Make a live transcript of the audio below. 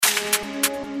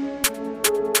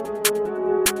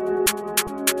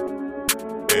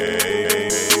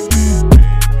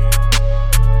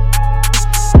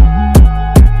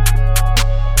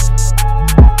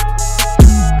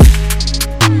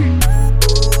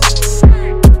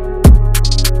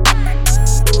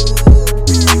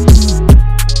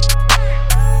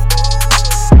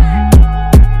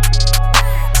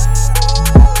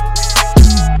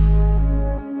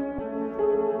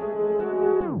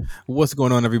What's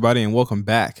going on, everybody, and welcome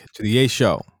back to the A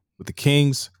Show with the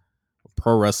Kings of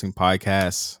Pro Wrestling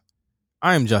Podcast.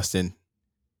 I am Justin,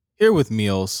 here with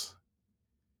Meelz.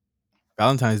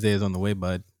 Valentine's Day is on the way,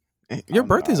 bud. Your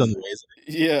birthday's on the way,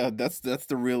 isn't Yeah, that's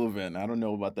the real event. I don't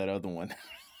know about that other one.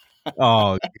 it?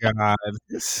 Oh, God.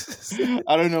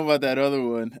 I don't know about that other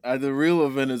one. The real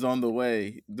event is on the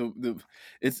way.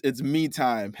 It's me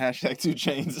time. Hashtag 2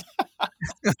 chains.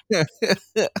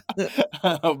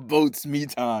 Votes me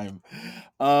time.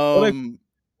 what, a, Um,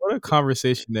 what a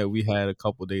conversation that we had a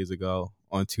couple days ago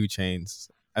on 2 Chains.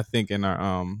 I think in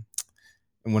our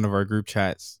in one of our group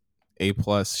chats, A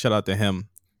plus, shout out to him,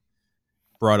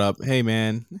 brought up, hey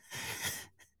man,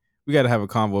 we got to have a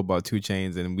convo about 2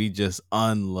 Chains, and we just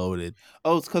unloaded.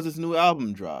 it's because his new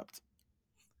album dropped,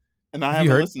 and I Have you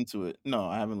haven't heard? listened to it. No,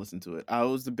 I haven't listened to it. I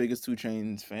was the biggest 2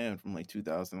 chains fan from like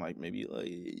 2000, like maybe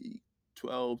like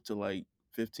 12 to like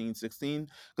 15, 16,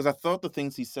 because I thought the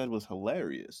things he said was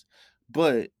hilarious,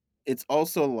 but it's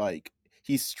also like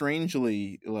he's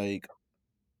strangely like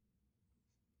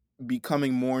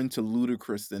becoming more into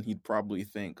ludicrous than he'd probably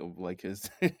think of, like his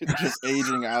just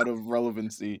aging out of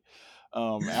relevancy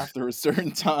after a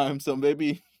certain time. So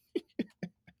maybe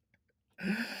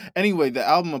anyway, the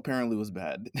album apparently was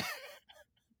bad.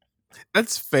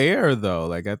 That's fair though.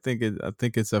 Like I think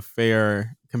it's a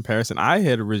fair comparison. I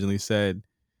had originally said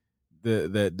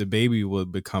that the baby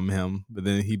would become him, but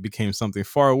then he became something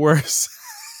far worse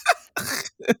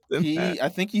than that. I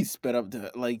think he sped up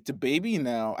the baby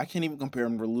now. I can't even compare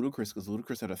him to Ludacris because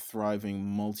Ludacris had a thriving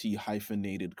multi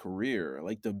hyphenated career.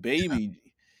 Like the baby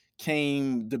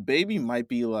might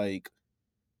be like,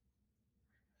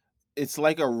 it's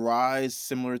like a rise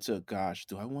similar to, gosh,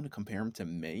 do I want to compare him to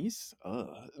Mace?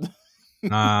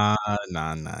 Nah,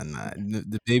 nah.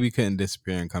 The baby couldn't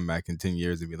disappear and come back in 10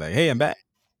 years and be like, hey, I'm back.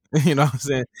 You know what I'm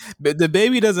saying? But the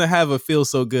baby doesn't have a feel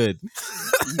so good.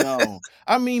 No,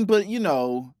 I mean, but in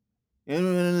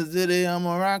the city, I'm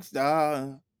a rock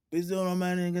star. Be still no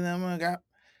man, nigga, I'm a guy.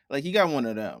 Like he got one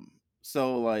of them.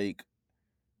 So like,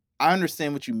 I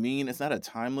understand what you mean. It's not a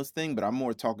timeless thing, but I'm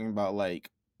more talking about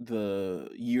like the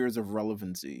years of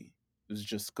relevancy. It was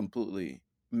just completely.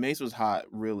 Mace was hot,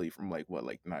 really, from like what,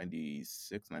 like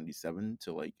 96, 97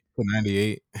 to like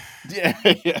 98. yeah,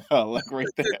 yeah, like right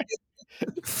there.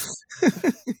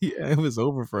 Yeah, it was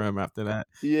over for him after that.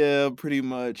 Yeah, pretty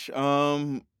much.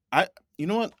 I you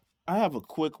know what? I have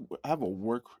a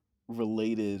work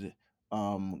related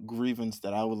grievance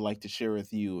that I would like to share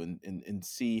with you and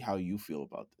see how you feel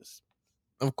about this.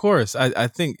 Of course, I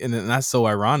think, and that's so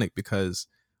ironic because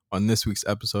on this week's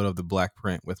episode of the Black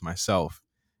Print with myself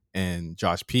and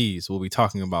Josh Pease, we'll be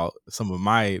talking about some of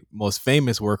my most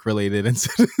famous work related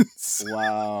incidents,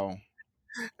 Wow.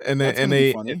 and That's gonna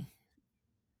be funny.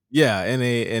 yeah, in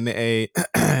a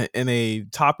in a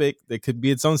topic that could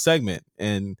be its own segment.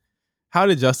 And how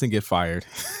did Justin get fired?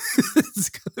 It's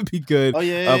gonna be good. Oh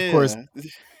yeah, Of course, yeah,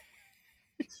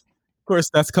 yeah.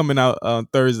 that's coming out on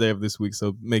Thursday of this week.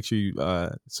 So make sure you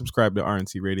subscribe to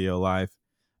RNC Radio Live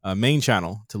main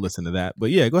channel to listen to that. But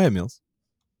yeah, go ahead, Meelz.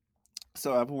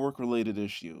 So I have a work related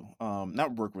issue.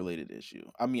 Not work related issue.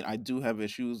 I mean, I do have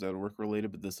issues that are work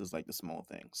related, but this is like the small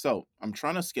thing. So I'm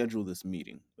trying to schedule this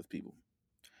meeting with people.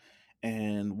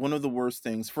 And one of the worst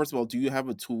things, first of all, do you have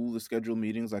a tool to schedule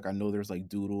meetings? Like I know there's like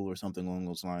Doodle or something along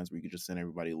those lines where you could just send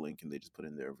everybody a link and they just put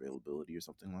in their availability or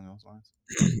something along those lines.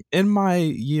 In my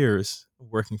years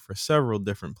working for several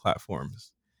different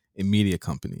platforms in media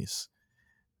companies,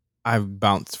 I've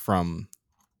bounced from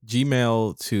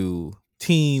Gmail to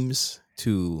Teams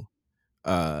to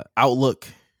Outlook.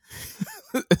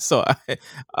 So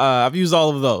I've used all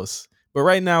of those. But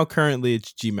right now, currently,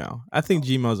 it's Gmail. I think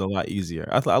Gmail is a lot easier.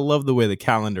 I love the way the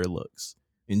calendar looks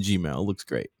in Gmail. It looks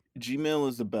great. Gmail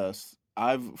is the best.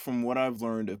 From what I've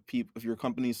learned, if your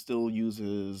company still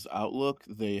uses Outlook,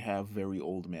 they have very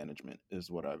old management, is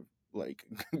what I've like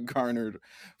garnered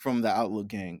from the Outlook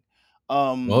gang.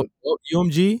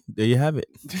 UMG, there you have it.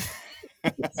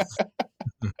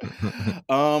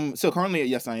 So currently,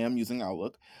 yes, I am using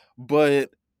Outlook,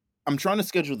 but I'm trying to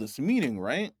schedule this meeting,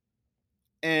 right?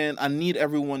 And I need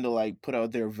everyone to like put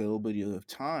out their availability of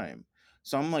time.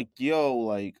 So I'm like, yo,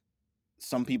 like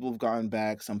some people have gotten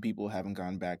back, some people haven't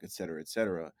gotten back, et cetera, et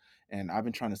cetera. And I've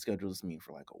been trying to schedule this meeting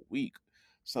for like a week.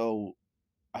 So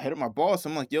I hit up my boss.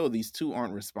 I'm like, yo, these two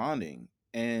aren't responding.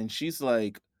 And she's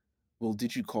like, well,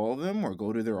 did you call them or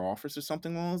go to their office or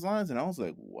something along those lines? And I was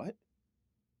like, what?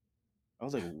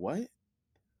 What?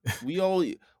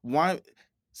 Why?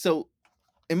 So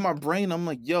in my brain, I'm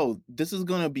like, yo, this is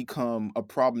going to become a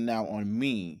problem now on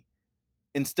me.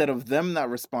 Instead of them not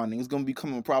responding, it's going to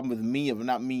become a problem with me of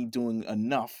not me doing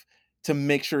enough to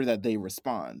make sure that they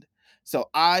respond. So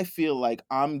I feel like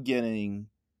I'm getting,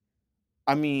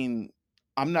 I mean,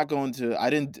 I'm not going to, I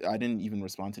didn't even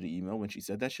respond to the email when she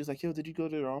said that. She was like, "Yo, did you go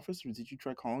to their office or did you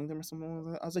try calling them or something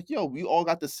like that?" I was like, "Yo, we all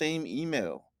got the same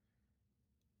email.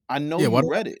 I know Yeah, why you do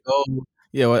I read have it." to go?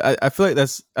 Yeah, well, I feel like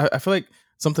I feel like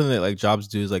something that like jobs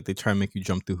do is like they try and make you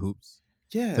jump through hoops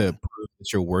to Yeah. prove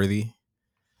that you're worthy.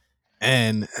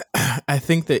 And I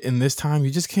think that in this time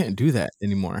you just can't do that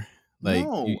anymore.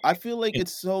 Like you No, I feel like can't.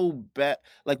 it's so bad.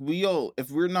 Like we all, if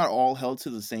we're not all held to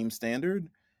the same standard,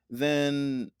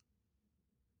 then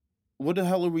what the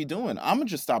hell are we doing? I'm gonna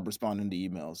just stop responding to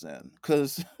emails then,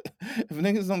 because if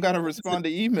niggas don't gotta Listen, respond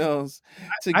to emails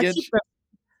to I get, keep that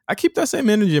I keep that same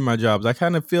energy in my jobs. I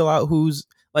kind of feel out who's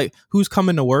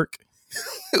coming to work,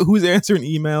 who's answering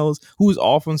emails, who's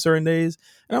off on certain days,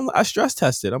 and I stress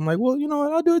test it. I'm like, well, you know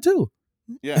what, I'll do it too.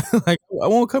 yeah, Like I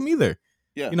won't come either.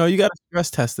 yeah, You got to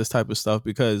stress test this type of stuff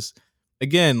because,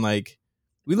 again, like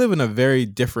we live in a very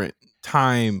different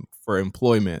time for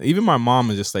employment. Even my mom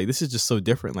is just like, this is just so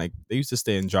different. Like they used to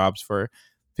stay in jobs for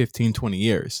 15, 20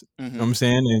 years. You know what hmm I'm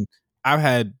saying? And I've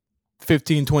had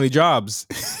 15, 20 jobs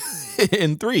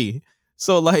in three.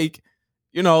 So like,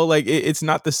 like it's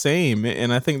not the same.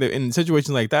 And I think that in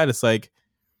situations like that, it's like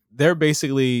they're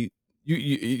basically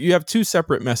you have two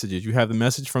separate messages. You have the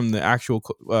message from the actual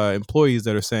employees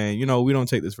that are saying, we don't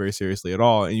take this very seriously at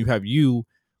all, and you have you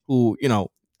who,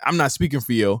 I'm not speaking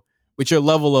for you, but your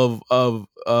level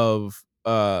of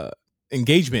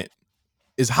engagement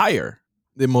is higher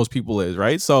than most people is,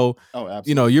 right? So, oh,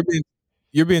 you know, you're absolutely. being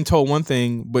you're being told one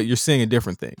thing, but you're saying a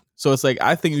different thing. So it's like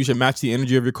I think you should match the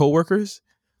energy of your coworkers.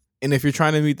 And if you're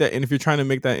trying to meet that, and if you're trying to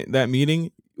make that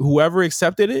meeting, whoever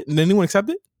accepted it, and anyone accept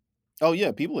it, Oh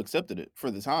yeah, people accepted it for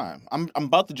the time. I'm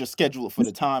about to just schedule it for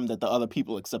the time that the other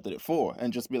people accepted it for,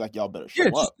 and just be like, y'all better yeah,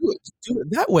 show just up. do it. Just do it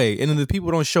that way. And then the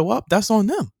people don't show up, that's on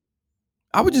them.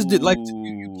 I would just do like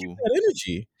you keep Ooh, that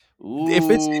energy. If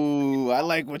it's ooh, I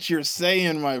like what you're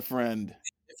saying, my friend.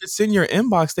 if it's in your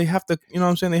inbox, they have to, what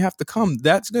I'm saying, they have to come.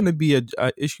 That's gonna be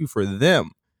a issue for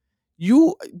them.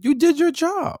 You did your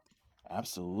job.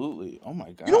 Absolutely. Oh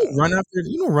my You god. don't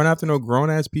run after no grown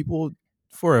ass people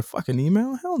for a fucking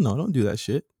email. Hell no, don't do that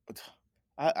shit.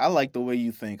 I like the way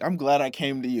you think. I'm glad I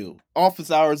came to you. Office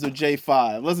hours of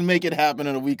J5. Let's make it happen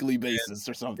on a weekly basis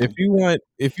or If something.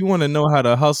 you want to know how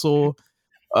to hustle,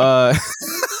 uh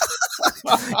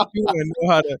if you want to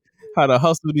know how to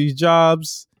hustle these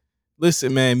jobs,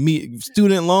 listen, man. Me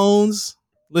student loans.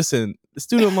 Listen, the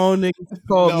student loan niggas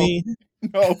called No, me.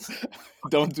 no,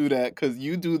 don't do that because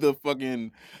you do the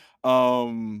fucking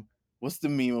um. What's the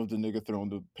meme of the nigga throwing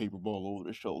the paper ball over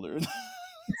his shoulder?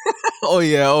 Oh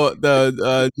yeah,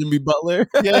 the Jimmy Butler.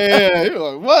 Yeah, yeah, yeah. You're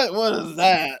like, what? What is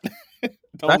that?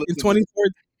 Don't Back in listen to.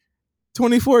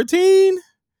 2014,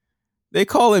 they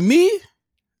calling me.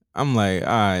 I'm like, all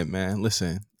right, man.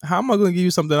 Listen, how am I gonna give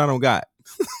you something I don't got?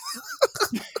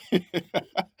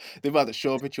 They about to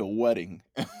show up at your wedding.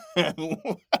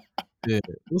 Yeah.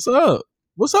 What's up?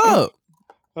 What's up?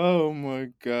 Oh my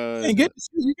god.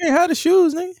 You can't have the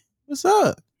shoes, nigga. What's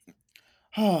up?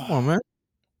 Come on, man.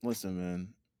 Listen,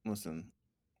 man. Listen.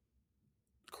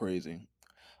 Crazy.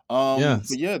 Yeah.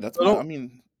 But yeah, that's So my, I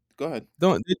mean, go ahead.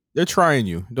 they're trying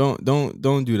you. Don't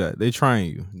do that. They're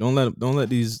trying you. Don't let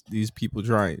these people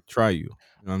try you. You know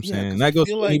what I'm Yeah, saying? because I That goes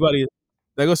feel for like anybody.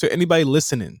 That goes for anybody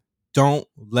listening. Don't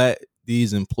let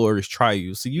these employers try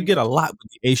you. So you get a lot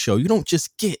with the A show. You don't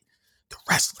just get the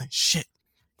wrestling shit.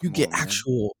 You come get on, man.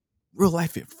 actual real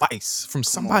life advice from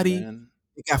Come on, somebody man.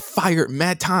 that got fired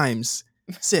mad times.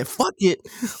 Said fuck it.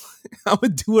 I'm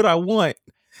gonna do what I want.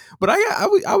 But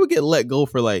I would get let go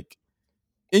for like,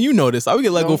 and you know this, I would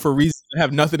get let go Don't for reasons that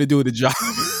have nothing to do with the job.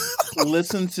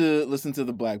 listen to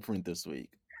the Black Print this week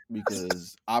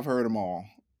because I've heard them all.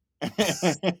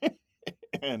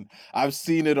 And I've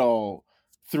seen it all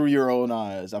through your own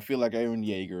eyes. I feel like Aaron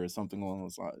Yeager or something along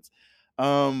those lines.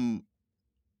 Um,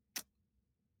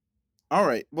 all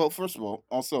right. Well, first of all,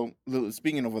 also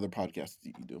speaking of other podcasts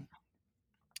that you do,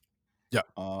 Yeah,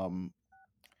 um,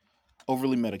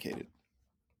 overly medicated,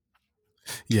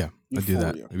 yeah, I do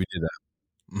that. Euphoria, We did that.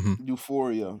 Hmm.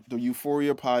 Euphoria, the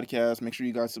Euphoria podcast. Make sure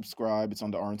you guys subscribe. It's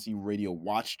on the RNC Radio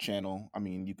Watch channel. I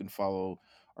mean, you can follow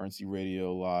RNC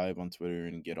Radio Live on Twitter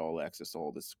and get all access to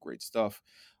all this great stuff.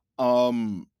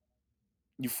 Um,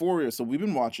 Euphoria. So we've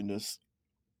been watching this.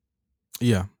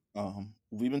 Yeah.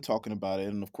 We've been talking about it,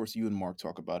 and of course, you and Mark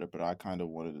talk about it. But I kind of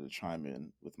wanted to chime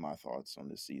in with my thoughts on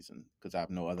this season because I have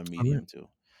no other All right. medium to.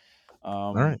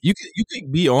 All right. Um, You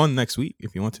could be on next week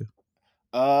if you want to.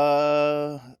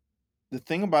 uh, the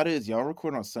thing about it is, y'all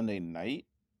record on Sunday night,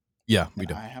 Yeah, we and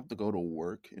do. I have to go to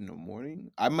work in the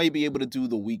morning. I might be able to do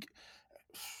the week.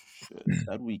 Shit,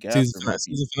 Season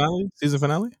finale? Season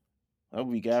finale? that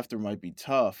week after might be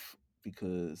tough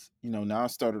because now I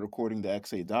started recording the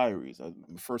XA Diaries.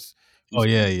 First, we Oh,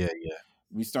 yeah, yeah, yeah.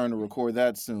 we starting to record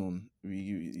that soon.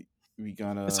 We It's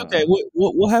gonna okay.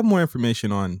 We'll have more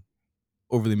information on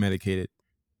Overly Medicated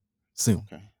soon.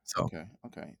 okay, So,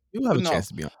 okay. you'll have But a no, chance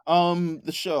to be on.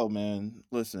 the show, man.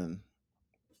 Listen,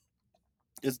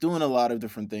 it's doing a lot of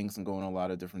different things and going a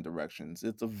lot of different directions.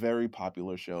 It's a very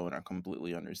popular show, and I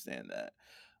completely understand that.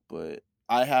 But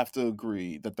I have to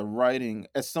agree that the writing,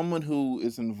 as someone who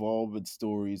is involved with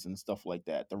stories and stuff like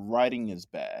that, the writing is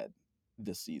bad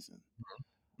this season.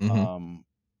 Mhm. Um,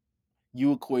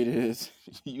 you equated his,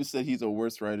 you said he's a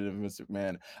worse writer than Mr.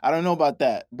 McMahon. I don't know about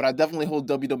that, but I definitely hold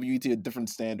WWE to a different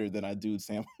standard than I do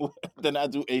than I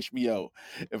do HBO,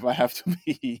 if I have to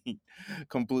be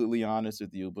completely honest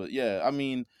with you. But yeah, I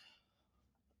mean,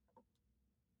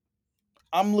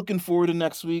 I'm looking forward to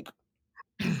next week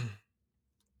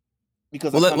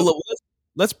because I kind of Well,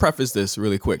 let's preface this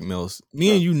really quick, Mills.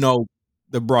 Me and sure. you know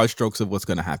the broad strokes of what's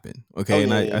gonna happen, Oh okay?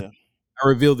 And yeah, I yeah, I yeah. I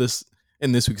revealed this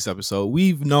in this week's episode.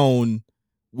 We've known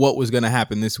what was gonna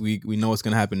happen this week. We know what's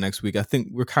gonna happen next week. I think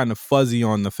we're kind of fuzzy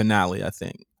on the finale, I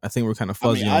think we're kind of I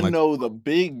mean, fuzzy I on, like, know the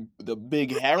big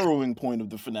harrowing point of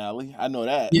the finale. I know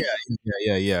that,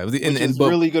 yeah, yeah. which And is but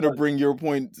really gonna bring your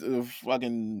point of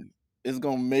fucking. It's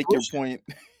gonna make your point.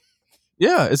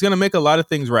 yeah, it's gonna make a lot of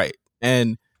things right.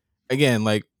 And again,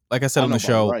 like I I said don't on know the about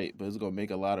show, right, but it's gonna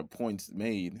make a lot of points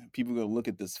made. People gonna look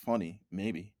at this funny,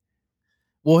 maybe.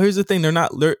 well, here's the thing: they're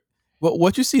not.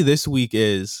 What you see this week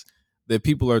is that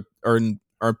people are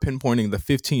pinpointing the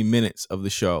 15 minutes of the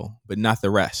show, but not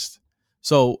the rest.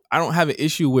 So I don't have an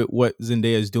issue with what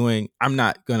Zendaya is doing. I'm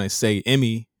not gonna say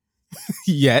Emmy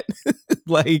yet.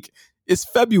 Like, it's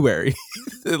February.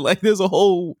 Like, there's a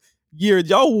whole year.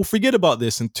 Y'all will forget about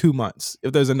this in 2 months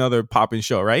if there's another popping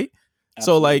show, right?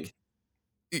 So, Absolutely. like,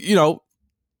 you know,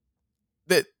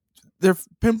 that they're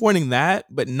pinpointing that,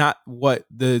 but not what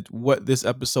this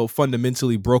episode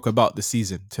fundamentally broke about the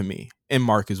season to me, and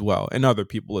Mark as well, and other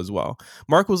people as well.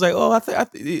 Mark was like, "Oh, I think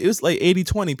it was like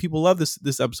 80-20. People love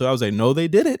this episode." I was like, "No, they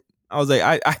did it." I was like,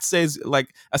 I'd say it's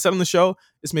like I said on the show,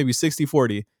 it's maybe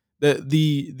 60-40.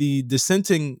 The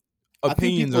dissenting I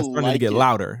think opinions are people starting to like get it.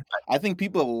 louder. I think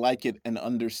people like it and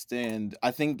understand.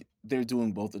 I think they're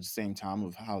doing both at the same time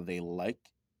of how they like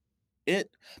it.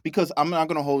 Because I'm not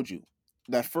gonna hold you.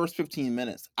 That first 15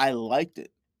 minutes, I liked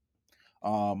it.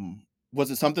 Was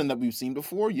it something that we've seen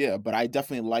before? Yeah, but I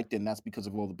definitely liked it, and that's because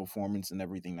of all the performance and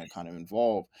everything that kind of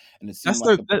involved. And it seemed That's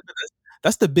like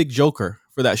that's the big joker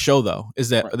for that show, though, is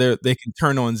that right, they can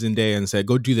turn on Zendaya and say,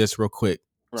 "Go do this real quick,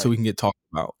 so right. we can get talked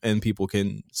about," and people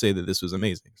can say that this was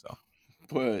amazing. So,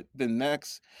 But the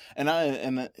next, and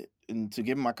to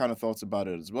give my kind of thoughts about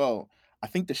it as well, I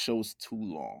think the show's too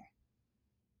long.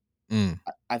 mm.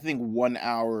 I think 1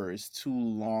 hour is too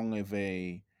long of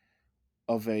a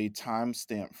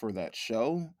timestamp for that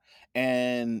show.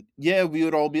 And yeah, we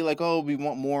would all be like, oh, we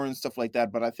want more and stuff like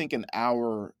that. But I think an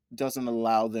hour doesn't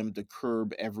allow them to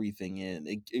curb everything in.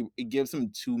 It gives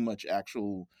them too much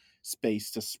actual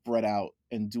space to spread out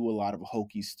and do a lot of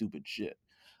hokey, stupid shit.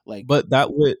 Like, But that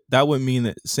would mean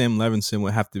that Sam Levinson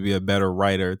would have to be a better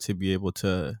writer to be able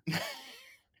to.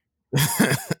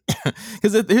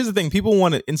 Because here's the thing: people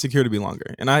wanted Insecure to be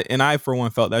longer, and I for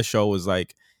one felt that show was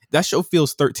like that show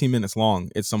feels 13 minutes long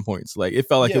at some points. Like, it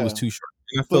felt like it was yeah, too short,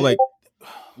 and I feel but like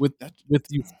with that, with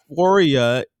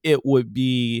Euphoria, it would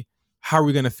be how are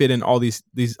we gonna fit in all these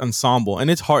ensemble,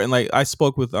 and it's hard. And like I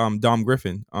spoke with Dom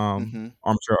Griffin, hmm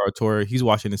Armchair Artur, he's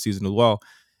watching the season as well,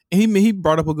 and he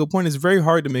brought up a good point. It's very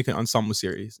hard to make an ensemble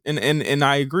series, and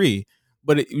I agree.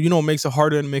 But what makes it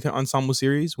harder to make an ensemble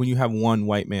series when you have one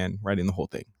white man writing the whole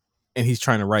thing, and he's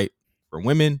trying to write for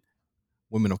women,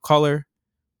 women of color,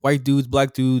 white dudes,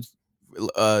 black dudes,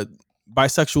 uh,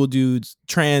 bisexual dudes,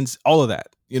 trans, all of that.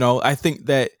 I think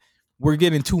that we're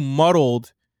getting too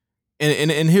muddled.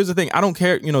 And here's the thing: I don't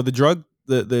care.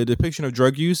 The depiction of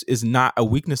drug use is not a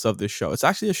weakness of this show. It's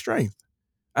actually a strength.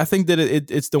 I think that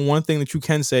it's the one thing that you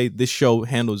can say this show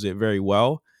handles it very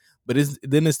well. But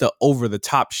then it's the over the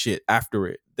top shit after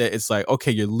it that it's like,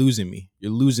 okay, you're losing me.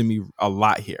 You're losing me a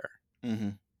lot here. hmm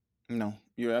no,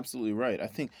 you're absolutely right. I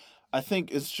think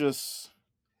it's just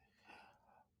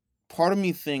part of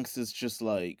me thinks it's just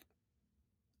like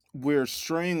we're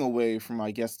straying away from,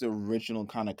 I guess, the original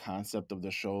kind of concept of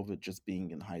the show of it just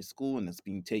being in high school and it's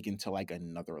being taken to like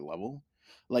another level.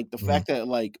 Like the Mhm. fact that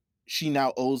like she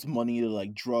now owes money to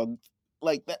like drug.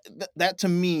 like that to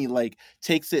me like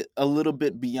takes it a little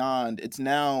bit beyond. It's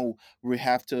now we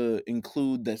have to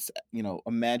include this,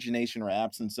 imagination or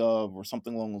absence of or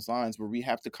something along those lines, where we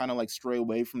have to kind of like stray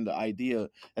away from the idea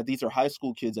that these are high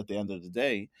school kids at the end of the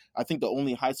day. I think the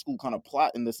only high school kind of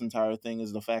plot in this entire thing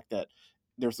is the fact that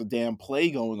there's a damn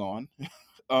play going on.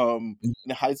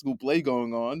 The high school play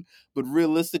going on, but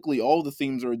realistically all the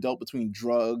themes are dealt between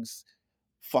drugs,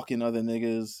 fucking other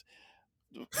niggas,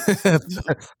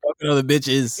 Fucking other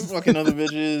bitches. fucking other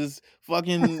bitches,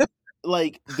 fucking,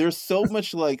 like there's so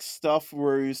much like stuff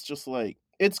where it's just like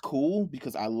it's cool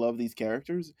because I love these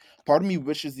characters. Part of me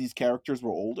wishes these characters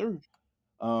were older.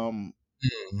 Um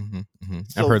I've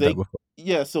so heard that they before.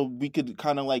 Yeah, so we could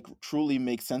kind of like truly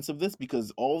make sense of this,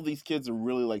 because all these kids are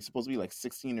really like supposed to be like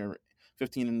 16 or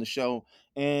 15 in the show.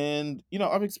 And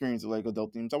I've experienced like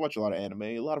adult themes. I watch a lot of anime.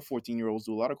 A lot of 14-year-olds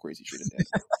do a lot of crazy shit in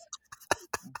anime.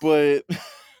 But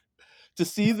to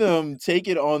see them take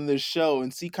it on this show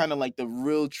and see kind of like the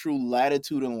real true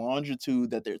latitude and longitude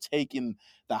that they're taking,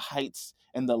 the heights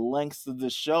and the lengths of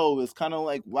the show, is kind of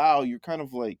like, wow, you're kind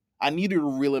of like, I needed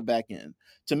to reel it back in.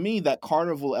 To me, that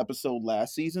carnival episode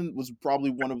last season was probably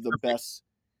one of the Perfect. best.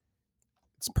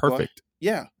 It's Go ahead. perfect.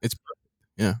 Yeah, It's perfect.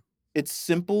 Yeah. it's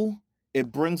simple. It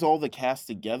brings all the cast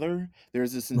together.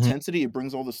 There's this Mhm. intensity. It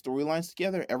brings all the storylines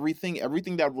together. Everything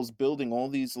that was building all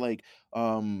these like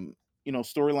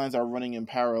storylines that are running in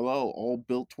parallel, all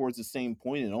built towards the same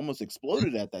point and almost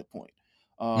exploded at that point.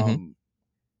 Mhm.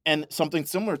 And something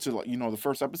similar to like the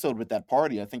first episode with that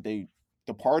party. I think the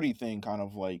party thing kind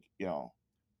of like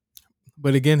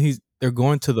But again, they're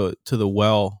going to the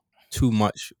well too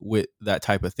much with that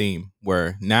type of theme.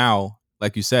 Where now,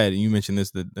 like you said, and you mentioned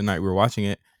this the night we were watching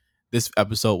it, this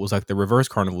episode was like the reverse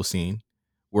carnival scene,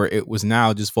 where it was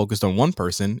now just focused on one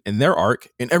person and their arc,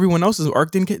 and everyone else's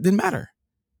arc didn't matter.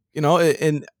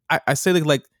 And I say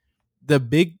like the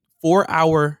big 4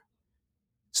 hour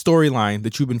storyline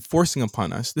that you've been forcing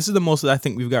upon us. This is the most that I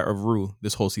think we've got of Rue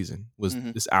this whole season, was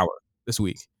mhm. this hour this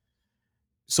week.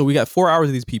 So we got 4 hours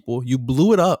of these people. You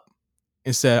blew it up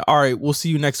and said, "All right, we'll see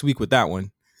you next week with that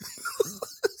one."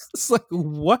 It's like,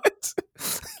 what?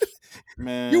 You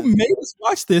Man, made us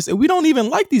watch this, and we don't even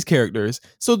like these characters.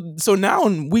 So now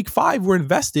in week 5, we're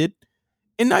invested,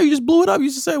 and now you just blew it up. You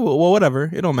just say, "Well, whatever.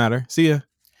 It don't matter. See ya."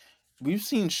 we've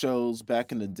seen shows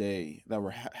back in the day that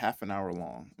were half an hour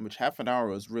long, which half an hour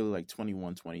was really like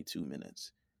 21, 22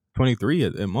 minutes. 23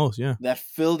 at most, yeah. That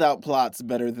filled out plots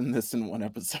better than this in one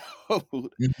episode.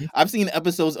 Mhm. I've seen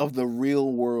episodes of The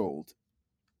Real World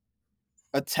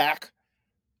attack,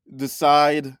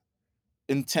 decide,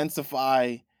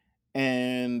 intensify,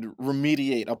 and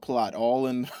remediate a plot all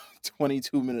in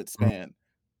 22-minute span.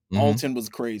 Mhm. Alton was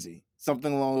crazy.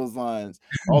 Something along those lines.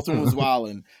 Alton was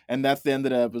wilding, and that's the end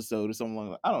of the episode or something like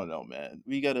that. I don't know, man.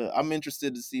 I'm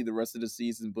interested to see the rest of the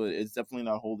season, but it's definitely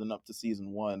not holding up to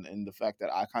season 1. And the fact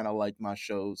that I kind of like my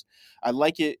shows, I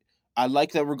like it. I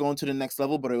like that we're going to the next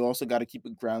level, but I also got to keep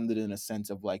it grounded in a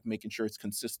sense of like making sure it's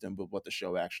consistent with what the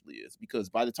show actually is. Because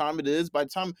by the time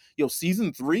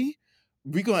season 3,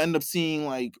 we gonna end up seeing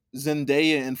like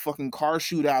Zendaya and fucking car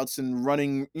shootouts and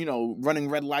running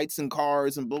red lights in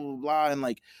cars and blah blah blah, and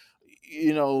like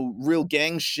real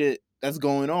gang shit that's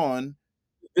going on.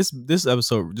 This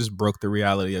episode just broke the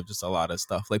reality of just a lot of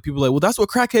stuff. Like, people are like, "Well, that's what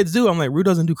crackheads do." I'm like, Rue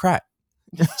doesn't do crack.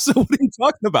 So what are you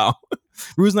talking about?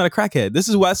 Rue's not a crackhead.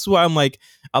 That's why I'm like,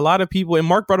 a lot of people, and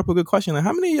Mark brought up a good question. Like,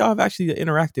 how many of y'all have actually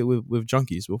interacted with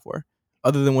junkies before,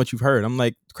 other than what you've heard? I'm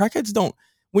like, crackheads don't.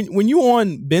 When you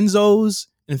on benzos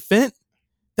and fent,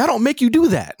 that don't make you do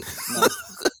that.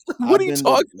 No, What are I've you been to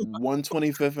talking?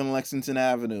 125th and Lexington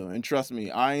Avenue, and trust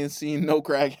me, I ain't seen no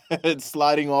crackhead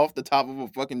sliding off the top of a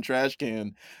fucking trash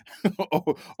can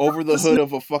over the hood Listen,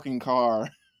 of a fucking car.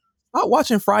 not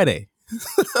watching Friday.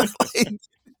 Like,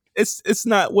 it's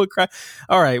not what crack.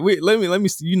 All right, wait. Let me. I'm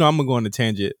gonna go on a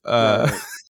tangent. Go ahead.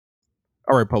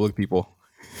 All right, public people.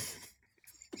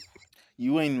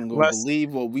 You ain't even gonna Last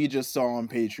believe what we just saw on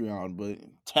Patreon, but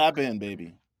tap in,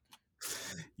 baby.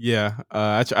 Yeah,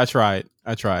 I tried.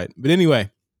 But anyway,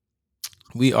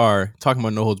 we are talking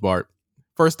about No Holds Barred.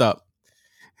 First up,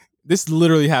 this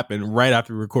literally happened right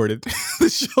after we recorded the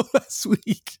show last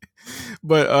week.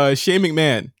 But Shane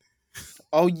McMahon.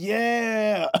 Oh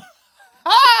yeah.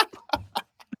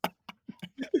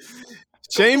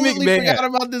 Shane Completely McMahon. forgot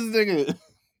about this nigga.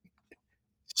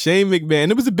 Shane McMahon.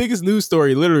 It was the biggest news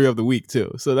story literally of the week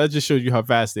too. So that just shows you how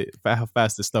fast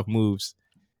this stuff moves.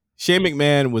 Shane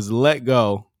McMahon was let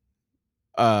go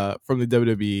from the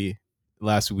WWE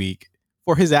last week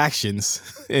for his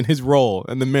actions and his role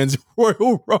in the men's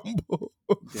Royal Rumble.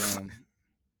 Damn.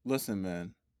 Listen,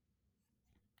 man.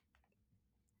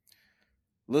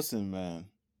 Listen, man,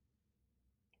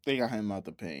 they got him out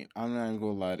the paint. I'm not even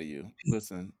gonna lie to you.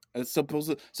 Listen, it's supposed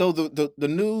to. So the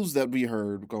news that we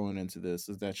heard going into this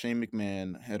is that Shane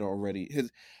McMahon had already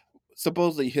his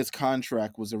supposedly his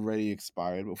contract was already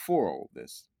expired before all of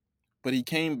this, but he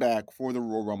came back for the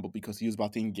Royal Rumble because he was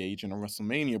about to engage in a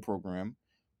WrestleMania program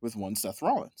with one Seth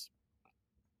Rollins.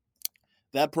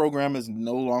 That program is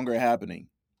no longer happening.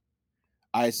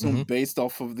 I assume Mhm. based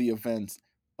off of the events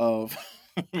of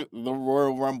the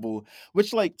Royal Rumble,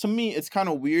 which like to me it's kind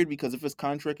of weird because if his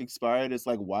contract expired, it's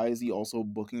like why is he also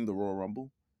booking the Royal Rumble?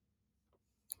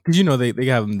 Because they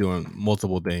have him doing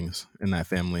multiple things in that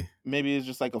family. Maybe it's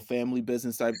just like a family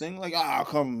business type thing. Like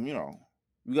come,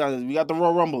 we got the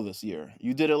Royal Rumble this year.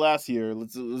 You did it last year.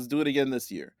 Let's do it again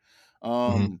this year.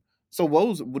 Mhm. So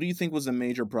what do you think was the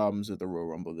major problems with the Royal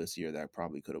Rumble this year that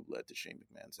probably could have led to Shane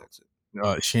McMahon's exit?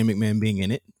 Shane McMahon being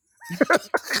in it.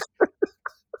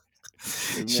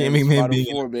 Shane Shane McMahon was McMahon Final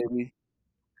being Four, baby.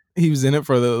 he was in it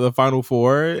for the final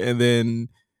four, and then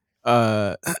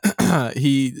uh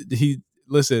he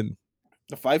listen.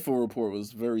 The Fightful report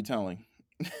was very telling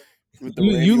with the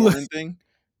You Randy look. Orton thing.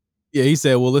 Yeah, he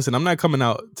said, "Well, listen, you're not coming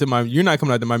out to my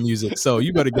music, so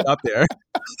you better get out there."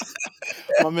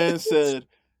 My man said,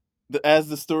 as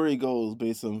the story goes,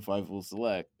 based on Fightful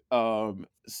Select,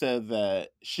 said that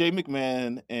Shane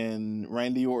McMahon and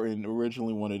Randy Orton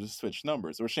originally wanted to switch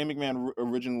numbers, or Shane McMahon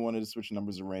originally wanted to switch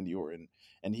numbers with Randy Orton,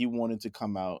 and he wanted to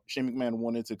come out. Shane McMahon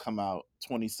wanted to come out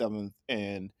 27th,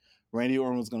 and Randy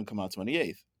Orton was going to come out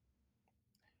 28th.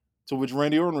 To which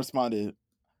Randy Orton responded,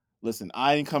 "Listen,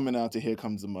 I ain't coming out to Here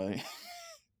Comes the Money,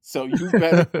 so you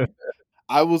better."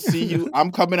 I will see you.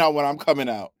 I'm coming out when I'm coming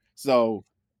out. So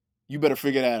you better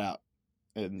figure that out.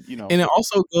 And And it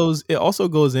also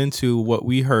goes into what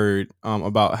we heard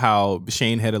about how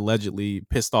Shane had allegedly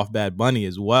pissed off Bad Bunny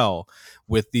as well,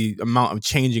 with the amount of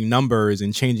changing numbers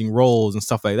and changing roles and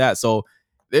stuff like that. So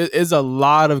there is a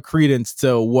lot of credence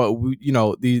to what and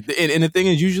the thing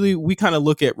is, usually we kind of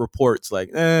look at reports like,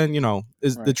 is the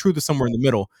right. truth is somewhere in the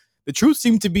middle. The truth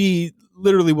seemed to be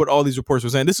literally what all these reports were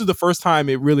saying. This is the first time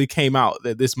it really came out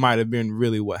that this might have been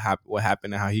really what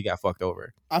happened and how he got fucked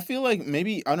over. I feel like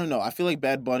maybe I don't know. I feel like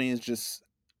Bad Bunny is just.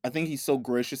 I think he's so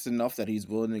gracious enough that he's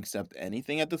willing to accept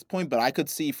anything at this point. But I could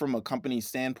see from a company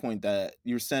standpoint that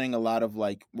you're sending a lot of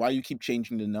like, why you keep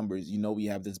changing the numbers? You know, we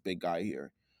have this big guy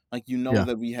here. Like you know Yeah.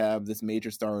 that we have this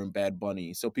major star in Bad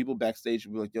Bunny. So people backstage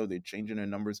will be like, "Yo, they're changing their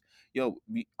numbers. Yo,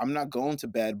 I'm not going to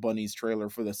Bad Bunny's trailer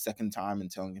for the second time and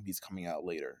telling him he's coming out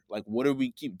later. Like, what do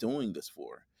we keep doing this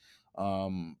for?"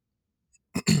 Um,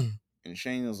 And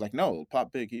Shane was like, "No,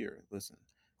 pop big here. Listen,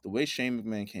 the way Shane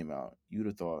McMahon came out, you'd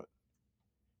have thought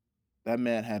that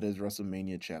man had his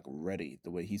WrestleMania check ready.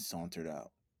 The way he sauntered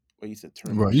out, where he said,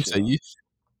 "Turn Bro, my shit up,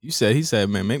 he said,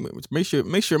 man, make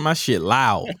sure my shit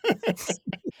loud.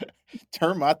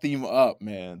 turn my theme up,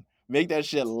 man. Make that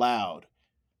shit loud.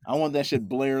 I want that shit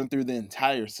blaring through the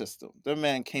entire system." That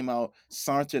man came out,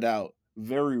 sauntered out,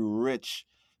 very rich,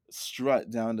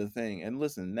 strut down the thing. And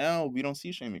listen, now we don't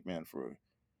see Shane McMahon for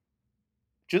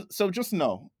just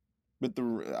know, with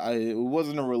it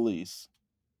wasn't a release.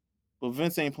 But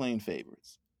Vince ain't playing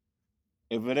favorites.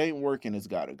 If it ain't working, it's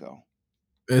got to go.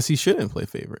 As he shouldn't play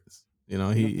favorites. He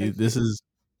don't play This favorites.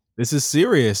 is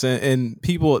serious, and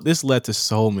people. This led to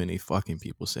so many fucking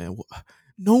people saying, well,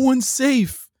 "No one's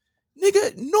safe,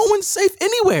 nigga. No one's safe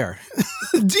anywhere.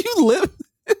 Do you live?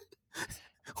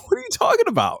 What are you talking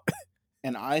about?"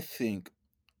 And I think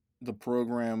the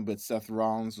program with Seth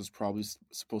Rollins was probably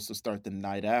supposed to start the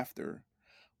night after,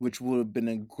 which would have been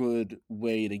a good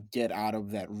way to get out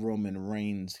of that Roman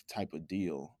Reigns type of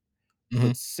deal. Mhm.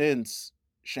 But since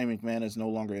Shane McMahon is no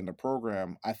longer in the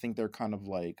program, I think they're kind of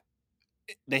like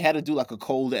they had to do like a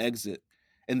cold exit,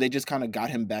 and they just kind of got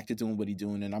him back to doing what he's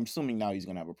doing. And I'm assuming now he's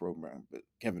gonna have a program with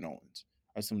Kevin Owens.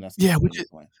 I assume that's the Yeah, beginning of the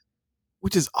plan.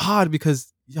 which is odd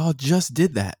because y'all just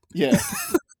did that. Yeah.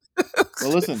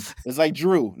 Well, listen, it's like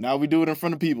Drew. Now we do it in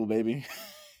front of people, baby.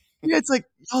 Yeah, it's like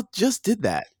y'all just did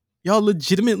that. Y'all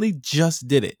legitimately just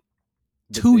did it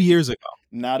But 2 years ago.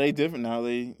 now they different. Now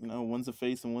they, one's a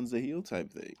face and one's a heel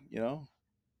type thing.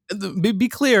 Be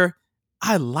clear,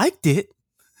 I liked it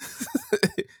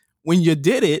when you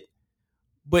did it,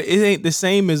 but it ain't the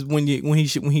same as when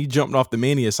he jumped off the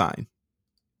Mania sign.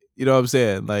 You know what I'm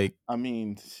saying? Like, I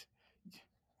mean,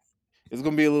 it's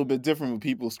gonna be a little bit different with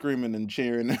people screaming and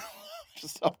cheering.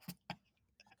 So,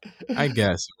 I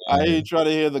guess, I man. ain't trying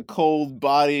to hear the cold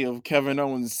body of Kevin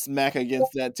Owens smack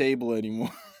against that table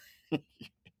anymore.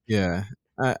 Yeah,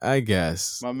 I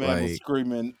guess. My man was Like,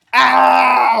 screaming,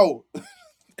 "Ow!"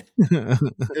 in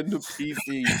the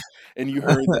PC, and you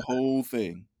heard the whole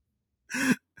thing.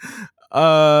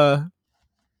 Yeah.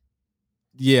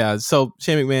 So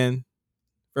Shane McMahon,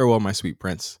 farewell, my sweet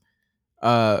prince.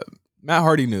 Uh, Matt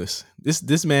Hardy news.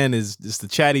 This man is just the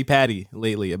chatty patty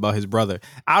lately about his brother.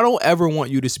 I don't ever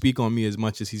want you to speak on me as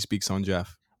much as he speaks on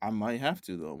Jeff. I might have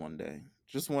to though one day,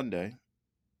 just one day.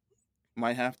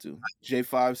 Might have to.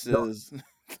 J5 Don't, says,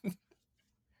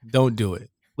 don't do it.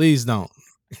 Please don't.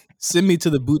 Send me to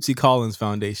the Bootsy Collins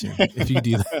Foundation if you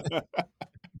do that.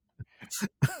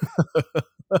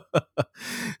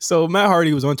 So Matt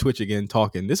Hardy was on Twitch again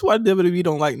talking. This is why WWE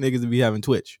don't like niggas to be having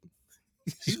Twitch.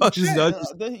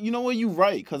 you know what? You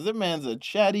right, because that man's a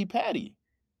chatty patty.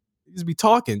 Just be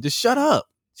talking. Just shut up.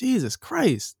 Jesus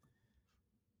Christ.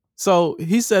 So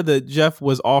he said that Jeff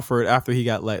was offered after he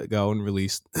got let go and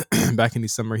released back in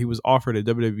December. He was offered a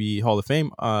WWE Hall of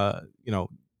Fame,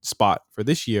 spot for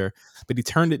this year, but he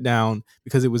turned it down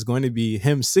because it was going to be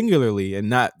him singularly and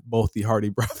not both the Hardy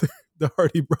brothers,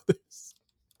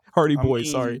 Hardy I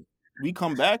boys. Sorry, mean, we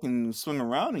come back and swing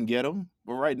around and get them,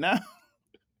 but right now,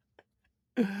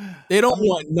 they don't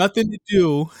want nothing to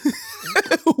do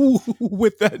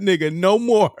with that nigga no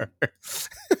more.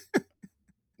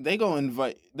 they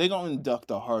gonna induct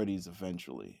the Hardys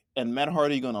eventually, and Matt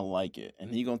Hardy gonna like it,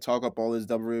 and he gonna talk up all his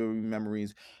WWE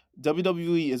memories.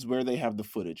 WWE is where they have the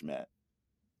footage, Matt.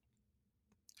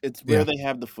 It's where they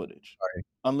have the footage. Sorry.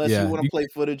 Unless you want to play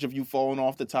footage of you falling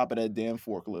off the top of that damn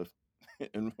forklift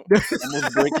and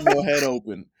almost breaking your head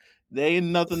open. There ain't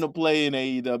nothing to play in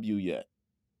AEW yet.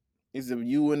 It's of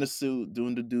you in the suit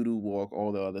doing the doo-doo walk,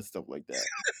 all the other stuff like that.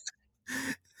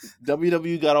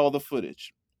 WWE got all the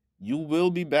footage. You will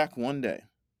be back one day.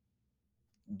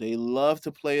 They love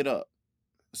to play it up,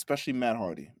 especially Matt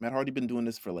Hardy. Matt Hardy been doing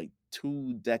this for like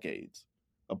 2 decades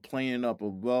of playing up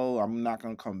of, well, I'm not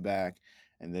going to come back.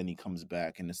 And then he comes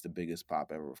back and it's the biggest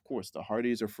pop ever. Of course, the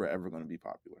Hardys are forever going to be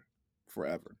popular.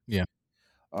 Forever. Yeah.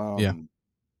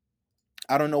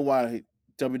 I don't know why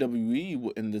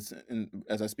WWE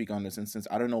as I speak on this instance,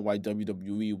 I don't know why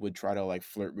WWE would try to like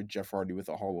flirt with Jeff Hardy with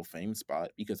a Hall of Fame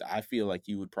spot, because I feel like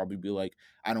you would probably be like,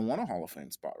 I don't want a Hall of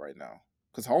Fame spot right now.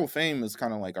 Because Hall of Fame is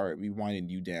kind of like, all right, we winding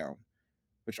you down,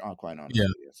 which I'm quite honestly,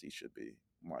 yes, he should be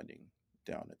winding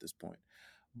down at this point.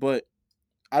 But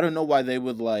I don't know why they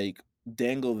would like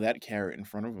dangle that carrot in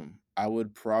front of him. I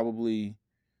would probably,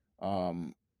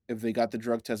 if they got the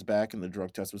drug test back and the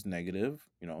drug test was negative,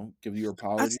 give your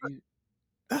apology.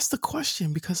 That's the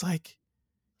question, because like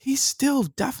he still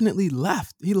definitely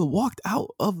left. He walked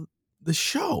out of the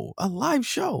show, a live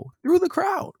show, through the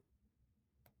crowd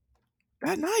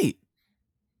that night.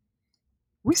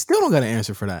 We still don't got an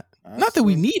answer for that. Not that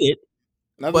we need it.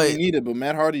 Not that we need it, but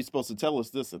Matt Hardy's supposed to tell us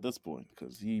this at this point,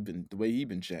 because the way he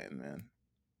been chatting, man.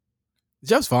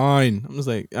 Jeff's fine. I'm just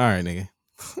like, all right, nigga.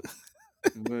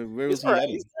 Where was he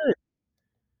headed?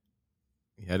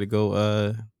 He had to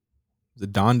go. The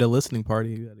Donda listening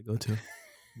party you had to go to.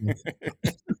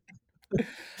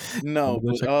 No,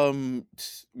 but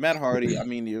Matt Hardy, I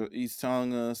mean, he's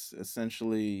telling us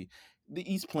essentially,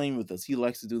 he's playing with us. He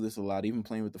likes to do this a lot, even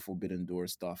playing with the Forbidden Door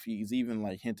stuff. He's even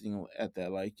like hinting at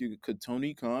that, like, could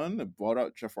Tony Khan have bought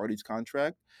out Jeff Hardy's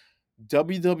contract?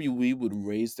 WWE would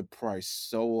raise the price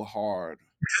so hard.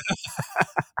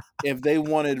 If they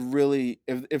wanted really,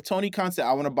 if Tony Khan said,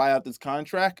 I want to buy out this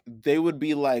contract, they would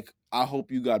be like, I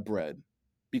hope you got bread,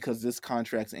 because this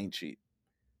contract ain't cheap.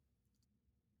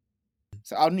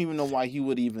 So I don't even know why he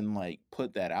would even like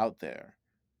put that out there.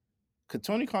 Could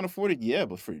Tony Khan afford it? Yeah,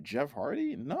 but for Jeff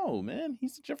Hardy? No, man.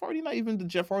 He's Jeff Hardy, not even the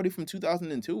Jeff Hardy from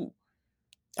 2002.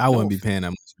 I wouldn't be paying that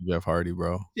much for Jeff Hardy,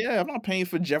 bro. Yeah, I'm not paying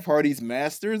for Jeff Hardy's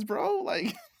masters, bro.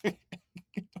 Like, get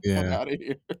the fuck out of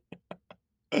here.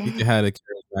 You can have a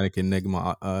charismatic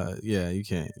enigma. Yeah, you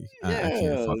can't. I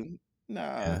can't. Fuck.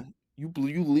 Nah. Yeah.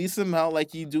 You lease him out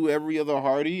like you do every other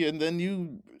Hardy, and then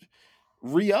you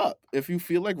re-up if you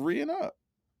feel like re-ing up.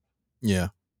 Yeah.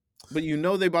 But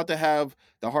they about to have,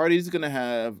 the Hardy's going to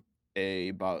have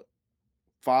about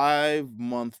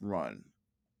 5-month run.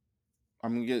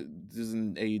 I'm going to get, this is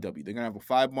in AEW. They're going to have a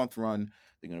 5-month run.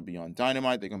 They're going to be on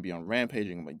Dynamite. They're going to be on Rampage.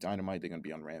 They're going to be Dynamite. They're going to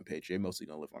be on Rampage. They're mostly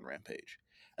going to live on Rampage.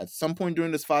 At some point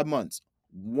during this 5 months,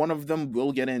 one of them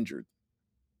will get injured.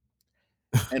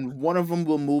 And one of them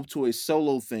will move to a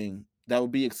solo thing that will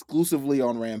be exclusively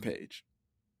on Rampage.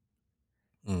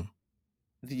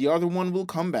 The other one will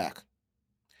come back.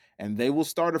 And they will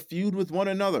start a feud with one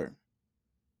another.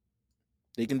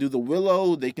 They can do the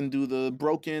Willow. They can do the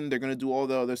Broken. They're going to do all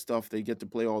the other stuff. They get to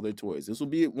play all their toys. This will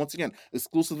be, once again,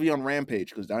 exclusively on Rampage,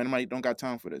 because Dynamite don't got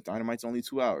time for this. Dynamite's only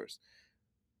 2 hours.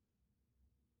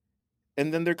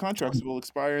 And then their contracts will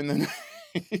expire, and then...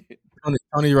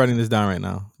 Tony's writing this down right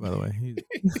now, by the way.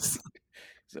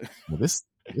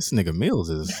 This nigga Meelz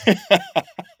is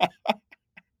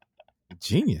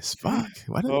genius. Fuck.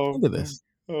 Why didn't I Oh think of my, this?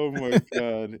 oh my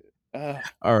god.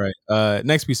 All right.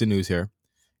 Next piece of news here.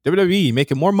 WWE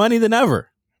making more money than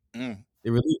ever. Mm.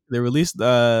 They released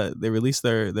their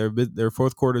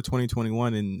fourth quarter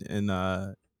 2021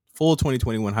 and full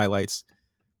 2021 highlights.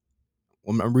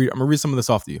 I'm gonna read some of this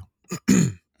off to you.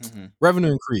 Mm-hmm.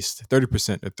 Revenue increased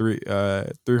 30% to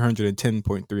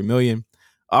 310.3 million.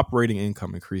 Operating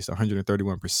income increased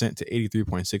 131% to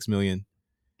 83.6 million.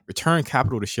 Return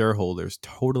capital to shareholders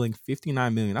totaling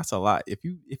 59 million. That's a lot. If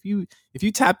you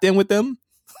tapped in with them,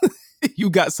 you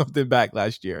got something back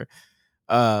last year.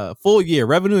 Full year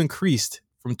revenue increased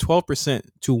from 12%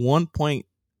 to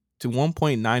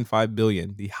 1.95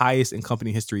 billion, the highest in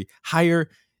company history, higher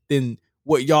than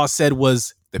what y'all said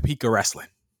was the peak of wrestling.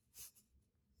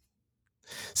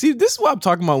 See, this is what I'm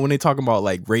talking about when they talk about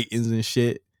like ratings and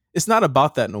shit. It's not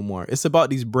about that no more. It's about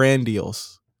these brand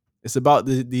deals. It's about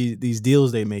these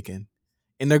deals they making,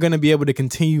 and they're gonna be able to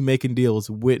continue making deals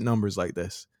with numbers like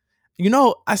this. You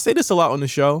know, I say this a lot on the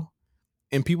show,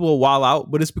 and people will wild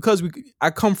out, but it's because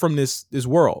I come from this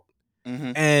world,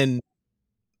 Mm-hmm. and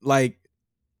like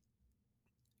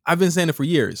I've been saying it for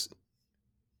years.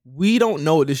 We don't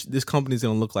know what this company is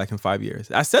gonna look like in 5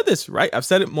 years. I said this right. I've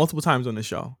said it multiple times on the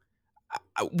show.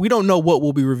 We don't know what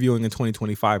we'll be reviewing in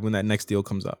 2025 when that next deal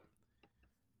comes up.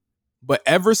 But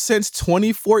ever since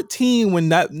 2014, when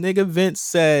that nigga Vince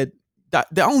said that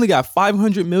they only got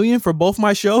 500 million for both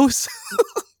my shows,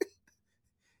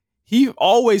 he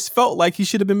always felt like he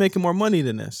should have been making more money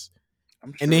than this.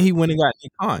 I'm sure. And then he went and got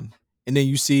Nick Khan. And then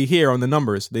you see here on the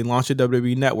numbers, they launched a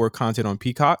WWE Network content on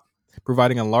Peacock,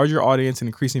 providing a larger audience and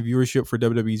increasing viewership for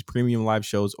WWE's premium live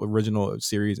shows, original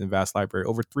series, and vast library.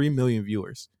 Over 3 million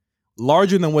viewers.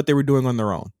 Larger than what they were doing on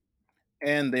their own.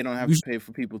 And they don't have to pay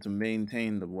for people to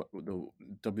maintain the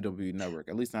WWE Network,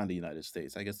 at least not in the United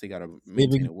States. I guess they got to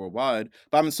maintain it worldwide.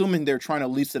 But I'm assuming they're trying to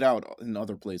lease it out in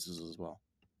other places as well.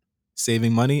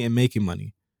 Saving money and making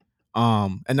money.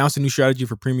 Announced a new strategy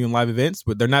for premium live events,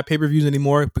 but they're not pay-per-views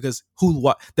anymore because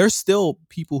there's still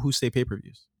people who say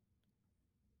pay-per-views.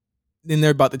 Then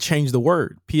they're about to change the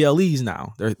word. PLEs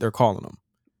now, they're calling them,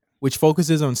 which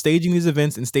focuses on staging these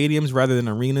events in stadiums rather than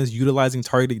arenas, utilizing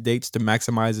targeted dates to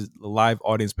maximize the live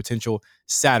audience potential.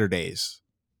 Saturdays.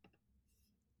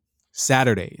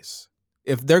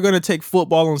 If they're going to take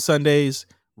football on Sundays,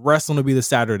 wrestling will be the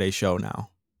Saturday show now.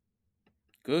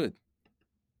 Good.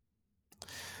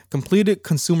 Completed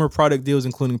consumer product deals,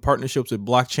 including partnerships with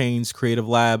blockchains, creative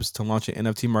labs to launch an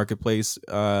NFT marketplace.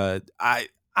 I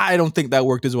don't think that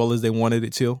worked as well as they wanted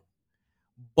it to,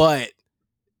 but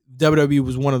WWE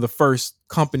was one of the first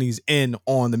companies in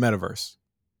on the metaverse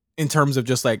in terms of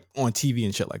just like on TV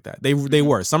and shit like that. They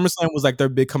were. SummerSlam was like their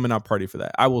big coming out party for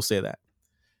that. I will say that.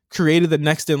 Created the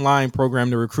Next in Line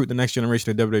program to recruit the next generation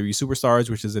of WWE superstars,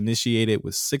 which is initiated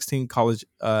with 16 college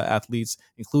athletes,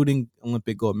 including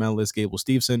Olympic gold medalist Gable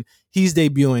Steveson. He's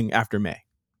debuting after May.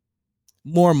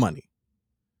 More money.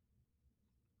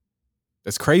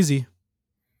 That's crazy.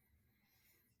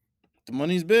 The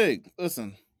money's big.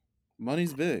 Listen,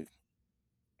 money's big.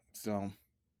 So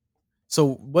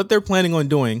what they're planning on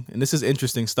doing, and this is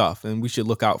interesting stuff, and we should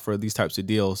look out for these types of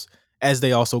deals, as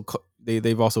they've also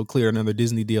cleared another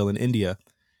Disney deal in India.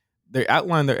 They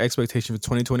outlined their expectation for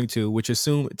 2022, which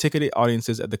assume ticketed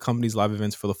audiences at the company's live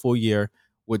events for the full year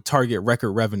would target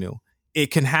record revenue. It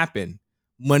can happen.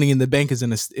 Money in the Bank is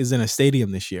in a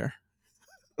stadium this year,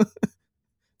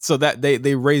 so that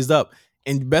they raised up,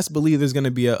 and best believe there's going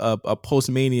to be a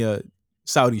post Mania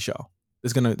Saudi show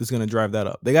that's gonna drive that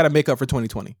up. They got to make up for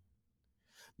 2020.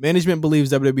 Management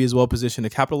believes WWE is well positioned to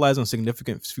capitalize on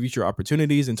significant future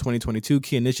opportunities in 2022.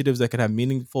 Key initiatives that could have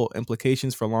meaningful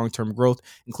implications for long-term growth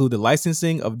include the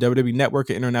licensing of WWE Network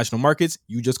in international markets.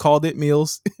 You just called it,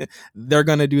 Meelz. They're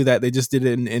going to do that. They just did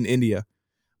it in India.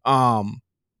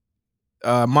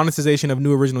 Monetization of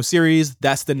new original series.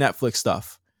 That's the Netflix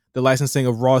stuff. The licensing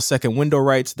of Raw's second window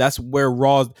rights. That's where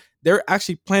Raw. They're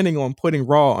actually planning on putting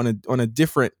Raw on a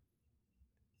different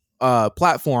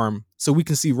platform so we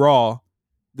can see Raw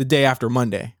the day after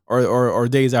Monday or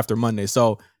days after Monday.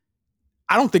 So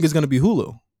I don't think it's going to be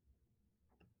Hulu.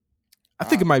 I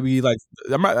think it might be like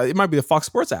it might be the Fox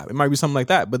Sports app. It might be something like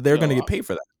that, but they're going to get paid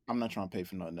for that. I'm not trying to pay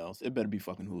for nothing else. It better be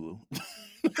fucking Hulu.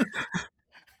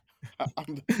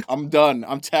 I'm done.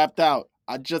 I'm tapped out.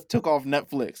 I just took off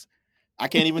Netflix. I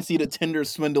can't even see the Tinder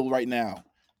swindle right now.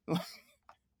 I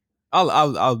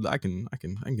can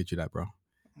get you that, bro.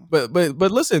 But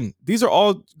listen, these are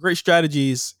all great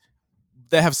strategies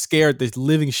that have scared the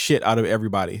living shit out of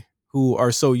everybody who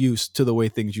are so used to the way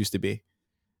things used to be.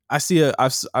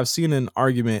 I've seen an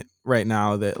argument right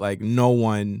now that like no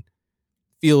one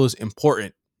feels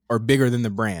important or bigger than the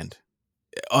brand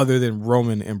other than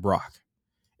Roman and Brock.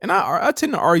 And I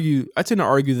tend to argue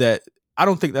that I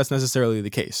don't think that's necessarily the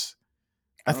case.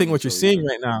 I I don't think think what you're so seeing either.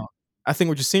 right now, I think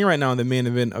what you're seeing right now in the main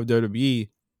event of WWE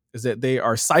is that they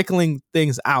are cycling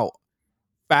things out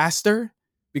faster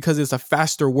because it's a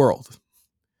faster world.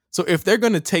 So if they're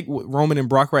going to take Roman and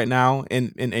Brock right now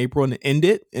in April and end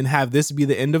it and have this be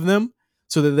the end of them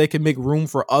so that they can make room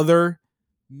for other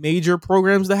major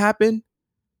programs to happen,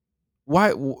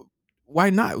 why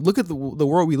not? Look at the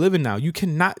world we live in now. You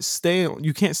can't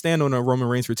stand on a Roman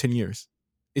Reigns for 10 years.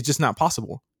 It's just not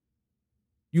possible.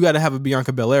 You got to have a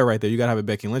Bianca Belair right there. You got to have a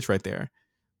Becky Lynch right there.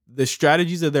 The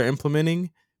strategies that they're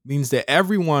implementing means that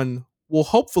everyone will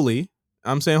hopefully,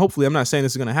 I'm saying hopefully, I'm not saying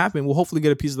this is going to happen, will hopefully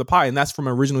get a piece of the pie, and that's from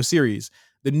original series.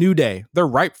 The New Day, they're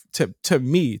ripe to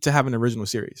me to have an original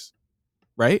series,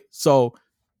 right? So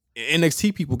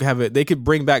NXT people could have it. They could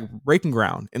bring back Breaking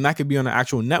Ground, and that could be on an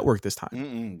actual network this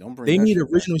time. Don't bring They that need shit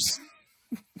back. original.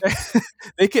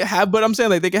 They could have, but I'm saying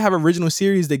like they could have original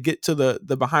series that get to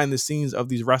the behind the scenes of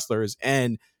these wrestlers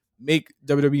and make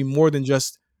WWE more than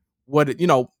just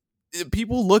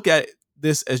people look at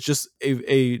this as just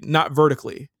a not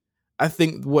vertically. I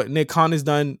think what Nick Khan has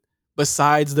done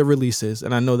besides the releases,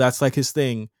 and I know that's like his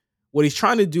thing, what he's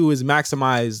trying to do is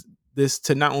maximize this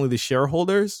to not only the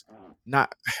shareholders,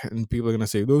 not and people are gonna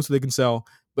say those so they can sell,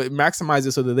 but maximize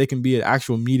it so that they can be an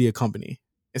actual media company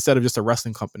instead of just a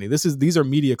wrestling company. These are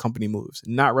media company moves,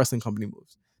 not wrestling company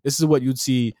moves. This is what you'd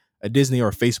see a Disney or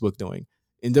a Facebook doing.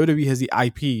 And WWE has the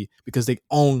IP because they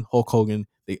own Hulk Hogan,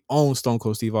 they own Stone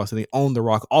Cold Steve Austin, they own The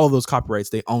Rock, all of those copyrights,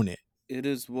 they own it. It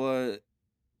is what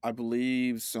I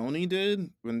believe Sony did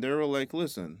when they were like,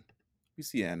 listen, we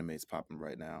see animes popping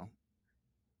right now.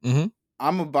 Mm-hmm.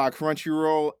 I'm gonna buy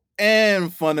Crunchyroll and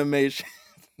Funimation.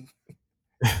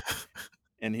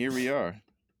 And here we are.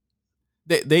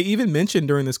 They even mentioned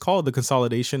during this call the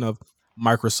consolidation of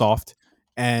Microsoft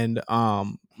and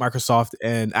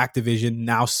Activision,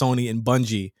 now Sony and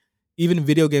Bungie. Even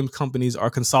video game companies are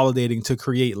consolidating to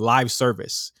create live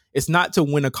service. It's not to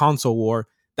win a console war.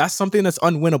 That's something that's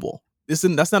unwinnable. That's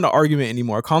not an argument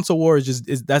anymore. A console war is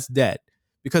that's dead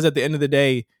because at the end of the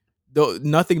day, though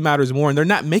nothing matters more, and they're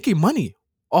not making money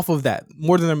off of that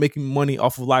more than they're making money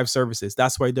off of live services.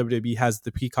 That's why WWE has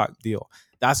the Peacock deal.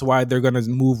 That's why they're going to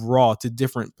move Raw to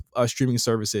different streaming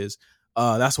services.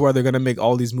 That's why they're going to make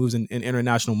all these moves in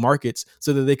international markets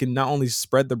so that they can not only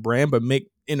spread the brand but make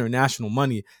international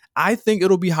money. I think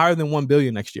it'll be higher than 1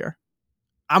 billion next year.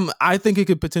 I think it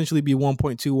could potentially be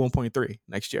 1.2, 1.3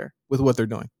 next year with what they're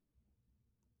doing.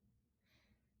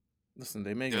 Listen,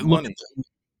 they making money.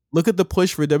 Look at the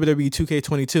push for WWE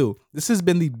 2K22. This has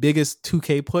been the biggest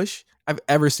 2K push I've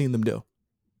ever seen them do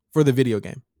for the video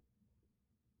game.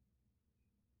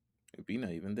 We're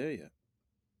not even there yet.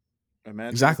 Imagine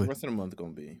Exactly. what the rest of the month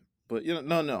gonna be. But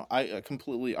no. I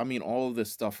completely. I mean, all of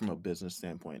this stuff from a business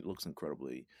standpoint looks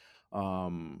incredibly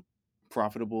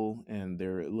profitable, and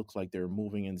it looks like they're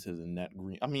moving into the net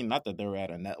green. I mean, not that they're at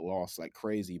a net loss like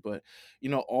crazy, but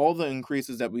all the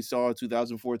increases that we saw in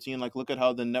 2014, like look at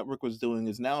how the network was doing,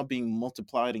 is now being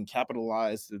multiplied and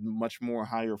capitalized in much more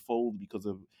higher fold because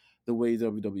of the way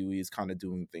WWE is kind of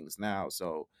doing things now.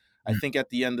 So I think at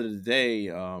the end of the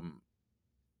day,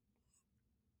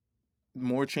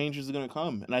 more changes are going to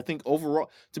come. And I think overall,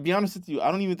 to be honest with you,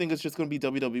 I don't even think it's just going to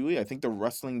be WWE. I think the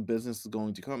wrestling business is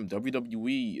going to come.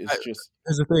 WWE is just.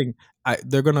 Here's the thing.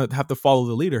 They're going to have to follow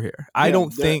the leader here. I Yeah,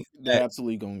 don't think they're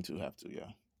absolutely going to have to. Yeah.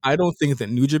 I don't think that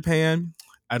New Japan,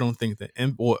 I don't think that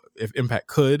if Impact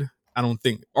could, I don't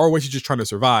think ROH is just trying to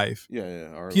survive.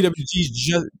 Yeah.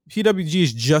 PWG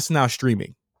is just now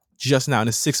streaming. Just now in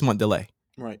a 6-month delay.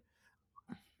 Right.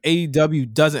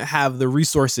 AEW doesn't have the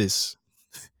resources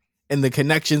and the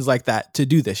connections like that to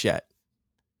do this yet.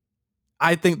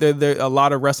 I think that there a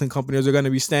lot of wrestling companies are going to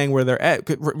be staying where they're at.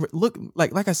 Look,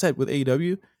 like I said with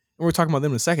AEW, and we're talking about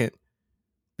them in a second.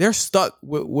 They're stuck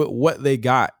with what they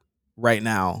got right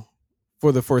now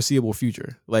for the foreseeable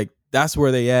future. Like that's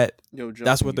where they at. Justin,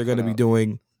 that's what they're going to be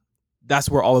doing. That's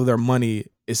where all of their money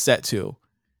is set to.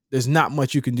 There's not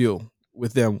much you can do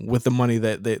with them with the money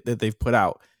that they've put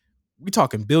out. We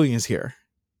talking billions here.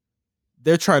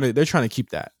 They're trying to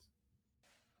keep that.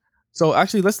 So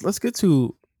actually, let's get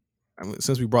to,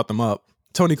 since we brought them up.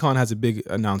 Tony Khan has a big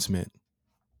announcement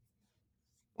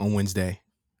on Wednesday.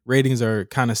 Ratings are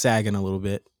kind of sagging a little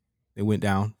bit. They went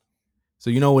down. So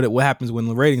you know what happens when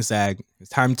the ratings sag? It's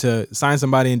time to sign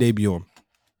somebody and debut them.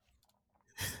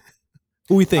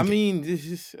 Who we think?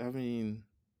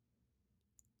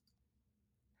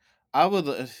 I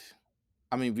would.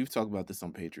 I mean, we've talked about this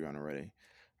on Patreon already.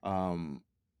 Um,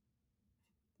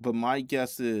 but my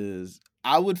guess is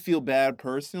I would feel bad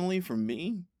personally for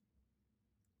me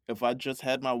if I just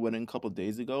had my wedding a couple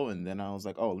days ago and then I was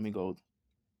like, oh, let me go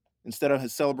instead of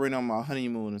celebrating on my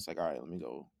honeymoon. It's like, all right, let me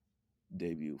go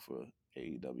debut for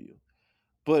AEW.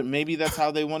 But maybe that's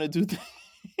how they want to do things.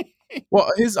 Well,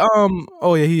 his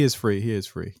oh yeah, he is free. He is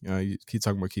free. You keep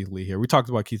talking about Keith Lee here. We talked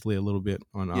about Keith Lee a little bit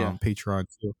on Yeah, Patreon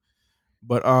too.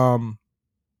 But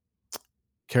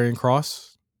Karrion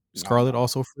Cross, nah, Scarlett nah,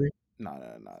 also free. nah,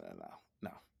 nah, nah, nah, nah,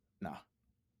 nah, nah.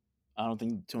 I don't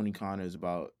think Tony Khan is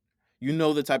about. You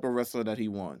know the type of wrestler that he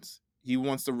wants. He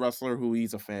wants the wrestler who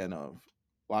he's a fan of.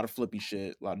 A lot of flippy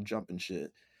shit, a lot of jumping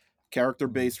shit. Character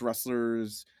Mm. based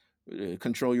wrestlers,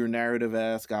 control your narrative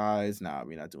ass guys. Nah,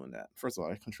 we're not doing that. First of all,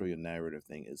 that control your narrative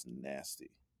thing is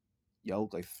nasty. Y'all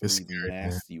look like It's three scary,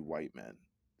 man. nasty white men.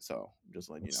 So just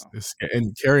letting you know. It's scary.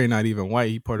 And Karrion not even white.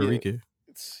 He Puerto Yeah, Rican.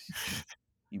 it's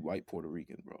you white Puerto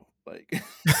Rican, bro. Like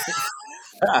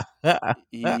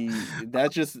he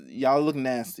that just y'all look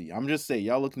nasty. I'm just saying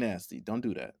y'all look nasty. Don't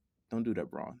do that. Don't do that,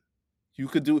 Braun. You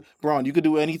could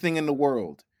do anything in the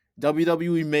world.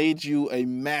 WWE made you a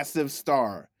massive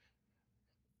star.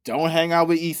 Don't hang out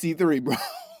with EC3, bro.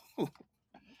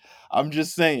 I'm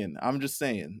just saying. I'm just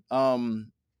saying.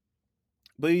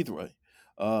 But either way,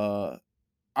 uh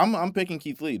I'm picking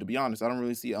Keith Lee, to be honest. I don't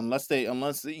really see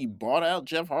unless he bought out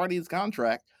Jeff Hardy's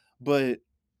contract, but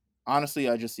honestly,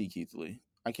 I just see Keith Lee.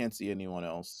 I can't see anyone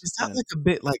else. Is that And like a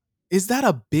bit like? Is that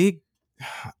a big?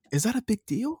 Is that a big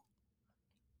deal?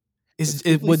 is Is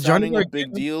Keith Lee would Johnny signing a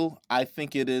big Gargano deal? I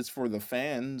think it is for the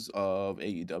fans of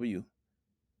AEW.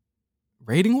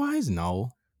 rating wise?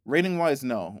 No. Rating wise,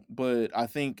 no, but I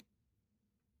think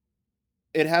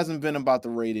it hasn't been about the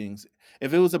ratings.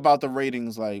 If it was about the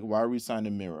ratings, like why are we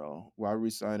signing Miro? Why are we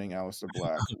signing Aleister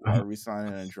Black? Why are we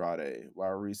signing Andrade? Why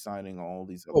are we signing all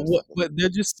these But other what? stuff? But they're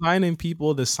just signing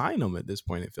people to sign them at this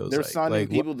point. It feels They're like signing what?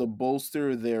 people to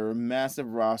bolster their massive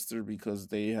roster because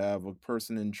they have a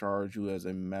person in charge who has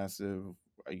a massive,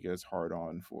 I guess, hard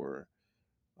on for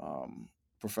um,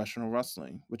 professional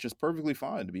wrestling, which is perfectly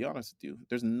fine, to be honest with you.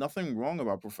 There's nothing wrong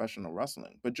about professional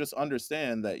wrestling, but just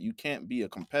understand that you can't be a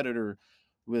competitor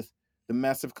with the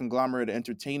massive conglomerate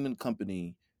entertainment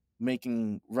company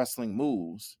making wrestling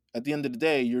moves. At the end of the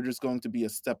day, you're just going to be a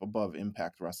step above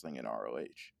Impact Wrestling and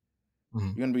ROH.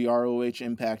 Mhm. You're going to be ROH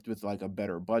Impact with like a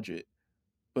better budget,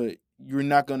 but you're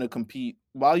not going to compete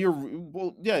while you're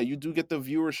well. Yeah, you do get the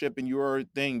viewership and your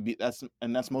thing.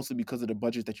 That's mostly because of the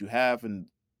budget that you have and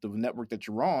the network that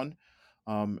you're on,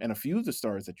 and a few of the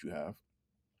stars that you have: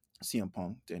 CM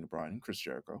Punk, Daniel Bryan, Chris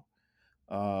Jericho.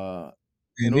 Uh,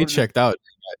 in And they order to, checked out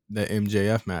the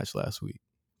MJF match last week.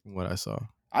 From what I saw,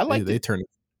 I they liked they it. turned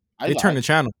I they turned like. the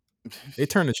channel. They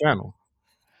turned the channel.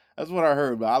 That's what I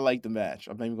heard, but I like the match.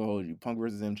 I'm not even gonna hold you. Punk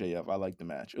versus MJF. I like the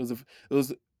match. It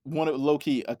was one of low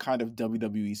key a kind of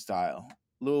WWE style.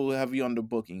 A little heavy on the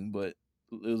booking, but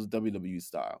it was WWE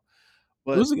style.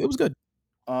 But It was good.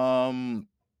 um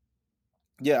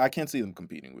yeah, I can't see them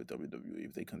competing with WWE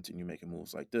if they continue making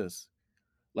moves like this.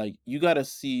 Like you got to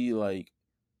see like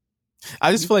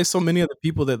I just you feel like so many of the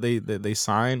people that they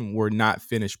signed were not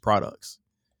finished products.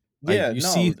 Like yeah, you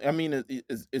see, no, I mean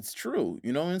it's true,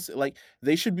 you know. It's like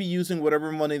they should be using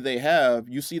whatever money they have.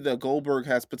 You see that Goldberg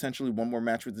has potentially one more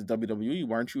match with the WWE.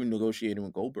 Why aren't you negotiating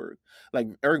with Goldberg? Like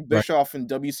Eric right? Bischoff in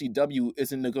WCW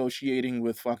isn't negotiating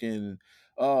with fucking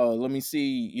let me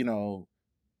see, you know,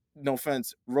 no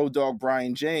offense, Road Dogg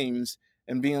Brian James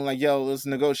and being like, yo, let's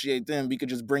negotiate them. We could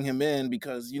just bring him in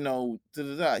because, you know, da,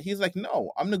 da, da. He's like,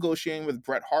 no, I'm negotiating with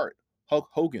Bret Hart, Hulk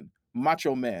Hogan,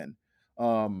 Macho Man.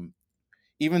 Um,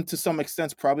 Even to some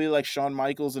extent, probably like Shawn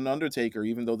Michaels and Undertaker,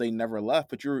 even though they never left.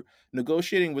 But you're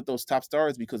negotiating with those top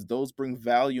stars because those bring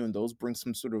value and those bring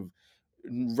some sort of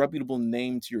reputable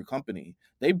name to your company.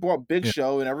 They bought Big Yeah,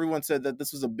 Show and everyone said that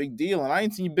this was a big deal, and I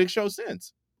ain't seen Big Show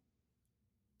since.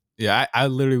 yeah. I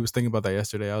literally was thinking about that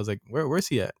yesterday. I was like, where's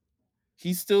he at?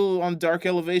 He's still on Dark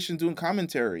Elevation doing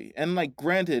commentary. And like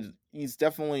granted, he's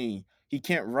definitely he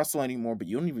can't wrestle anymore, but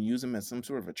you don't even use him as some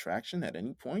sort of attraction at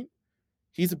any point.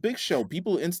 He's a big show.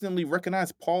 People instantly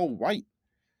recognize Paul White.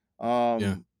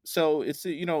 Yeah, So it's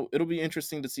you know, it'll be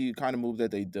interesting to see the kind of move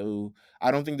that they do.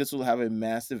 I don't think this will have a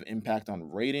massive impact on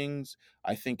ratings.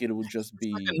 I think it will just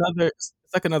be it's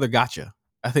like another gotcha.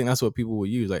 I think that's what people will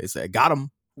use. Like it's like, got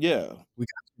him. yeah. We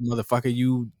got you, motherfucker.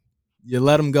 You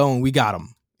let him go, and we got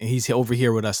him, and he's over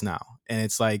here with us now. And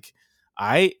it's like, all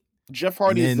right. Jeff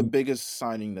And Hardy is the then biggest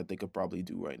signing that they could probably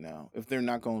do right now. If they're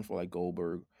not going for like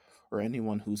Goldberg or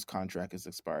anyone whose contract is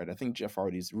expired, I think Jeff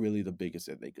Hardy is really the biggest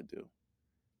that they could do.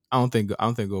 I don't think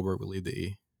Goldberg will leave the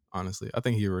E. Honestly, I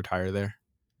think he would retire there.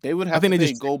 They would I have think to they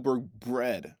pay just Goldberg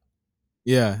bread.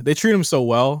 yeah, they treat him so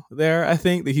well there. I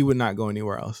think that he would not go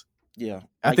anywhere else. Yeah,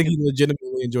 I think he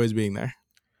legitimately enjoys being there.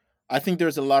 I think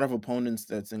there's a lot of opponents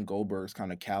that's in Goldberg's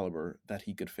kind of caliber that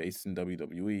he could face in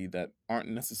WWE that aren't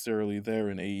necessarily there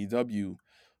in AEW,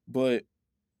 but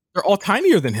They're all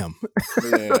tinier than him.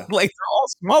 yeah, Like they're all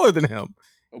smaller than him.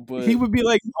 He but would be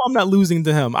like, no, I'm not losing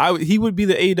to him. He would be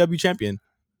the AEW champion.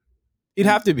 He'd and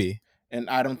have to be. and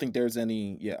I don't think there's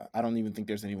any. Yeah, I don't even think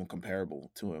there's anyone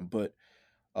comparable to him. But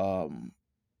um,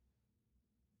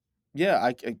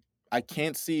 yeah, I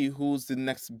can't see who's the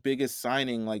next biggest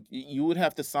signing. Like you would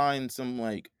have to sign some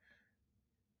like,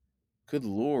 good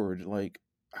lord, like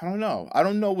I don't know. I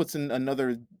don't know what's in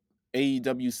another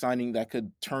AEW signing that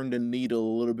could turn the needle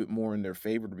a little bit more in their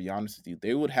favor. To be honest with you,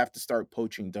 they would have to start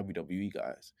poaching WWE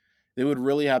guys. They would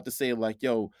really have to say like,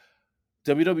 yo,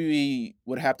 WWE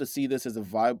would have to see this as a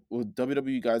vibe. Well,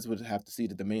 WWE guys would have to see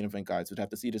that the main event guys would have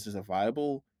to see this as a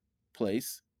viable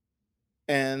place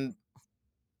and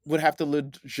would have to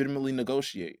legitimately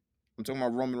negotiate. I'm talking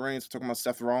about Roman Reigns. I'm talking about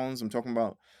Seth Rollins. I'm talking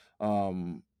about,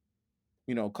 um,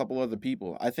 a couple other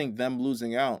people. I think them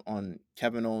losing out on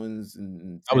Kevin Owens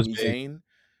and That was Sami big. Zayn.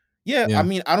 Yeah, I Yeah.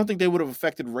 mean, I don't think they would have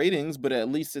affected ratings, but at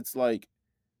least it's like,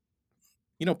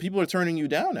 people are turning you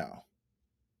down now.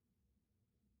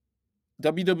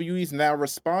 WWE is now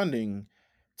responding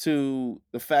to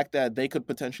the fact that they could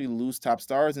potentially lose top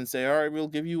stars and say, all right, we'll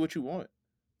give you what you want.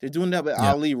 They're doing that with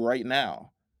Yeah. Ali right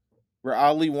now, where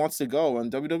Ali wants to go,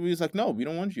 and WWE is like, no, we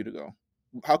don't want you to go.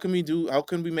 How can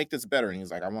we make this better? And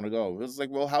he's like, I want to go. It's like,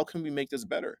 well, how can we make this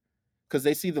better? Because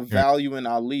they see the Yeah. value in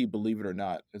Ali, believe it or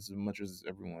not, as much as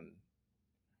everyone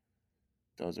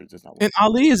does or does not want And to.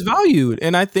 Ali is valued,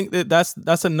 and I think that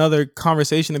that's another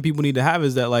conversation that people need to have.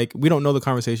 Is that like we don't know the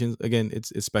conversations. Again,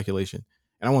 it's speculation,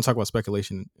 and I want to talk about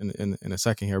speculation in a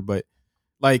second here. But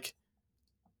like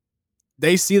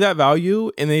they see that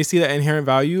value and they see that inherent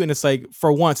value, and it's like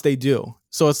for once they do.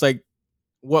 So it's like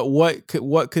what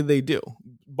could they do?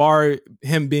 Bar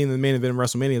him being the main event of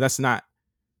WrestleMania, that's not.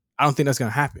 I don't think that's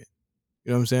gonna happen.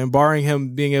 You know what I'm saying? Barring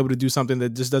him being able to do something that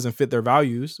just doesn't fit their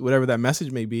values, whatever that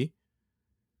message may be,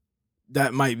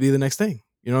 that might be the next thing.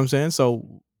 You know what I'm saying?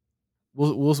 So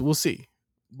we'll see.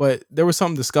 But there was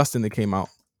something disgusting that came out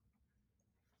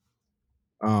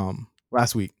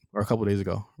last week or a couple days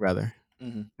ago, rather.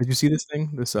 Mm-hmm. Did you see this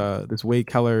thing? This Wade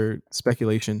Keller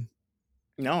speculation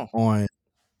No. on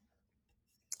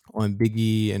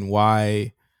Biggie and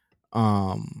why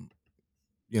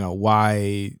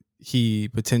why he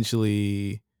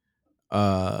potentially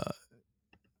uh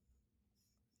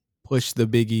pushed the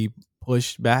Biggie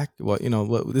push back. What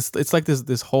this it's like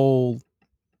this whole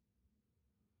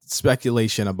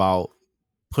speculation about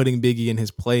putting Biggie in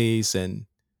his place and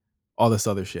all this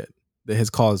other shit that has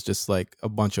caused just like a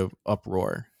bunch of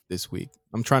uproar this week.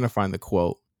 I'm trying to find the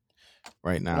quote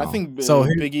right And I now. think So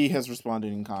here, Big E has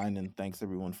responded in kind and thanks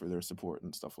everyone for their support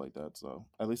and stuff like that. So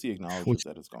at least he acknowledges which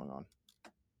that it's going on.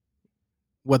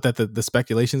 what that the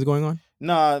speculation is going on?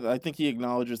 Nah, I think he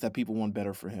acknowledges that people want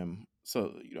better for him.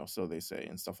 So, so they say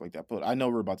and stuff like that. But I know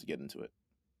we're about to get into it.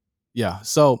 Yeah.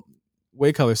 So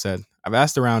Wade Color said, I've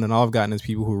asked around and all I've gotten is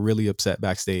people who are really upset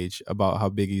backstage about how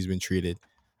Biggie's been treated,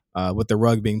 with the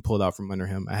rug being pulled out from under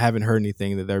him. I haven't heard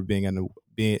anything that there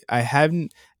I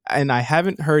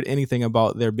haven't heard anything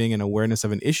about there being an awareness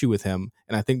of an issue with him.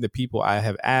 And I think the people I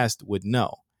have asked would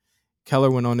know.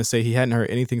 Keller went on to say he hadn't heard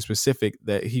anything specific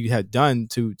that he had done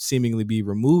to seemingly be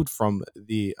removed from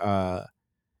the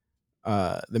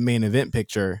main event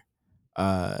picture.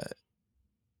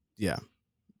 Yeah.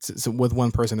 So with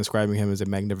one person describing him as a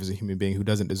magnificent human being who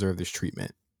doesn't deserve this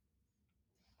treatment.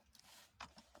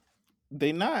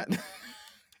 They not.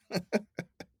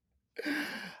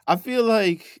 I feel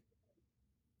like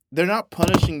they're not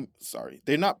punishing. Sorry,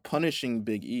 they're not punishing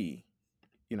Big E.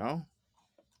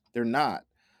 They're not.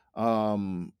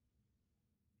 Um,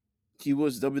 he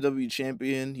was WWE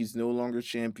champion. He's no longer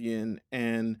champion,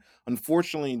 and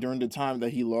unfortunately, during the time that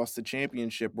he lost the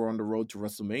championship, we're on the road to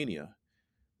WrestleMania,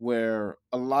 where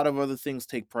a lot of other things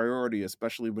take priority,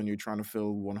 especially when you're trying to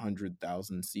fill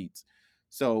 100,000 seats.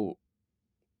 So,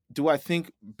 do I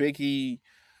think Biggie?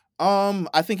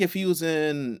 I think if he was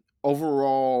in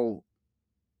overall,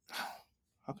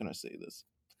 how can I say this?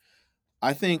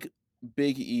 I think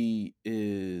Big E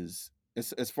is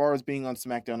as far as being on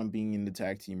SmackDown and being in the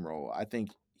tag team role. I think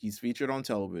he's featured on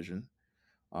television.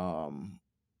 Um,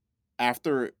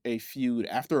 After a feud,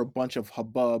 after a bunch of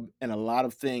hubbub and a lot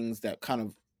of things that kind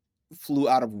of flew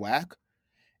out of whack,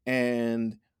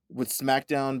 and With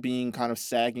SmackDown being kind of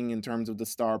sagging in terms of the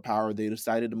star power, they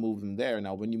decided to move him there.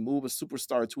 Now, when you move a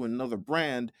superstar to another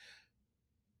brand,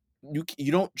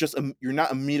 you don't just you're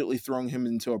not immediately throwing him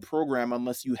into a program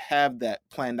unless you have that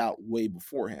planned out way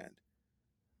beforehand.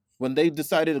 When they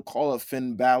decided to call up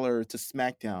Finn Balor to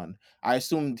SmackDown, I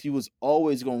assumed he was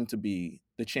always going to be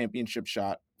the championship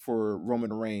shot for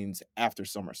Roman Reigns after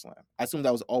SummerSlam. I assumed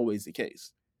that was always the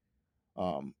case.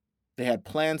 They had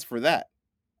plans for that.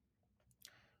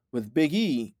 With Big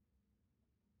E,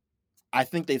 I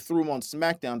think they threw him on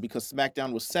SmackDown because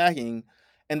SmackDown was sagging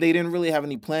and they didn't really have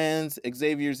any plans.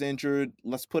 Xavier's injured.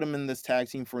 Let's put him in this tag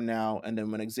team for now. And then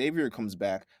when Xavier comes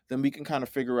back, then we can kind of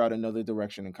figure out another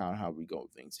direction and kind of how we go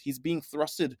with things. He's being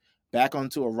thrusted back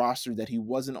onto a roster that he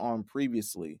wasn't on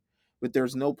previously, but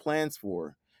there's no plans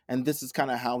for. And this is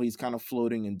kind of how he's kind of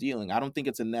floating and dealing. I don't think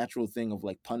it's a natural thing of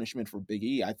like punishment for Big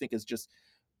E. I think it's just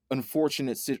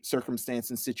unfortunate circumstance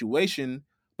and situation,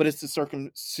 but it's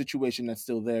the situation that's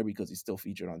still there because he's still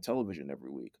featured on television every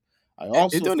week. I It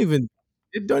also don't even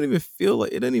it doesn't even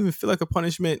feel like a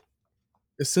punishment.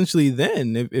 Essentially,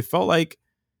 then it felt like,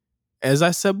 as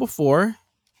I said before,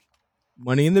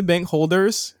 Money in the Bank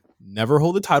holders never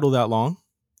hold the title that long.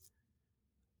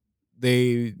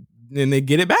 They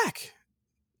get it back.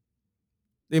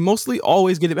 They mostly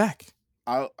always get it back.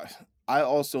 I I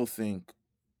also think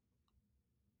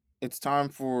it's time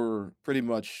for pretty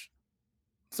much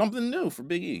something new for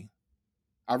Big E.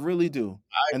 I really do.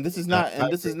 And this is not I and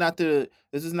agree. this is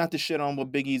not the shit on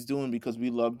what Big E's doing because we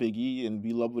love Big E and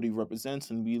we love what he represents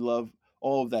and we love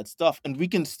all of that stuff. And we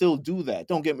can still do that.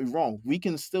 Don't get me wrong. We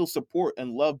can still support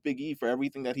and love Big E for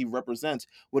everything that he represents,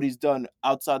 what he's done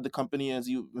outside the company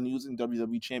when he was in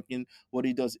WWE champion, what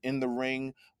he does in the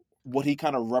ring, what he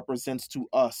kind of represents to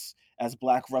us as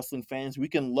black wrestling fans. We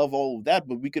can love all of that,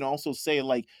 but we can also say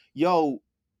like, yo,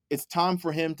 it's time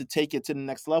for him to take it to the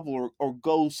next level or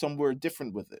go somewhere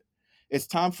different with it. It's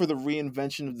time for the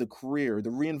reinvention of the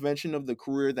reinvention of the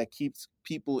career that keeps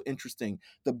people interesting.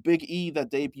 The Big E that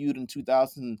debuted in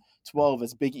 2012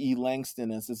 as Big E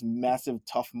Langston, as this massive,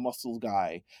 tough muscle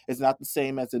guy, is not the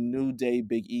same as the New Day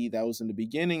Big E that was in the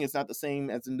beginning. It's not the same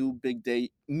as the new Big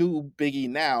E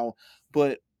now,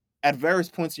 but at various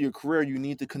points of your career, you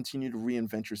need to continue to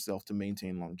reinvent yourself to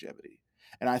maintain longevity.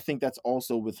 And I think that's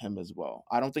also with him as well.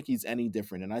 I don't think he's any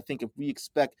different. And I think if we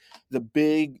expect the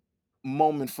big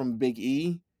moment from Big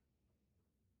E,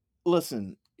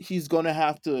 listen, he's gonna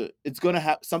have to, it's gonna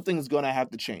have, something's gonna have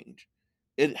to change.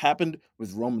 It happened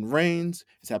with Roman Reigns.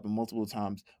 It's happened multiple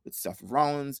times with Seth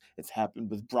Rollins. It's happened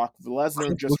with Brock Lesnar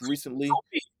With just recently.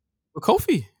 Kofi. With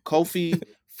Kofi. Kofi,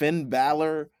 Finn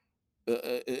Balor,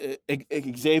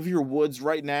 Xavier Woods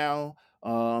right now,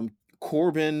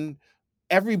 Corbin,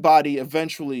 everybody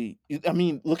eventually. I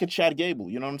mean, look at Chad Gable.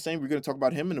 You know what I'm saying? We're going to talk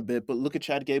about him in a bit, but look at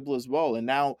Chad Gable as well. And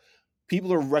now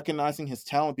people are recognizing his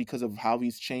talent because of how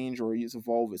he's changed or he's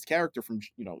evolved his character from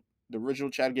the original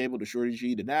Chad Gable to Shorty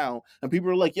G to now. And people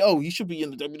are like, "Yo, he should be in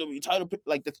the WWE title."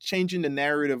 Like that's changing the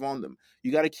narrative on them.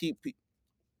 You got to keep.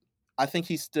 I think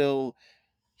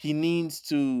he needs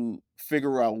to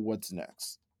figure out what's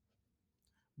next.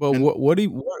 But And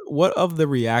what of the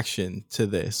reaction to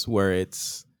this, where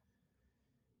this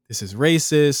is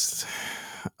racist,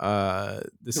 the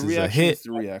this is a reaction hit? is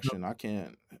the reaction. I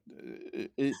can't.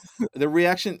 The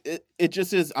reaction. It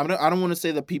just is. I don't want to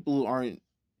say that people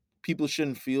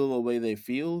shouldn't feel the way they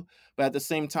feel, but at the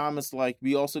same time, it's like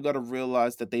we also got to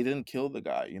realize that they didn't kill the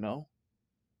guy.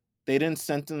 They didn't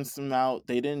sentence him out.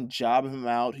 They didn't job him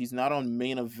out. He's not on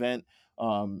main event.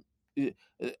 Um, it-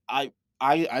 I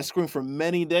I screamed for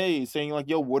many days saying like,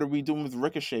 "Yo, what are we doing with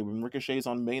Ricochet when Ricochet's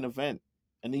on main event?"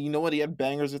 And then you know what? He had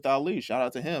bangers with Ali. Shout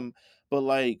out to him. But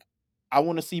like, I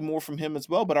want to see more from him as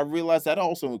well. But I realized that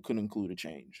also could include a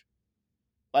change.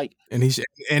 Like, And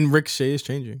and Ricochet is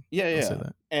changing. yeah, I'll say yeah.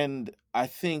 that. And I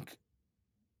think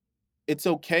it's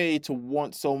okay to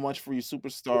want so much for your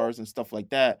superstars and stuff like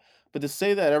that, but to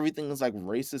say that everything is like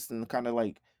racist and kind of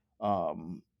like,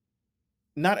 um,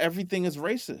 not everything is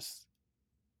racist.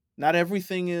 Not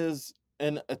everything is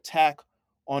an attack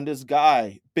on this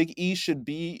guy. Big E should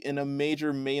be in a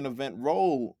major main event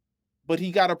role, but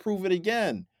he got to prove it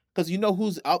again. Because you know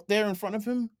who's out there in front of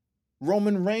him?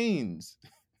 Roman Reigns,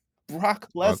 Brock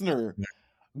Fuck. Lesnar, Sad.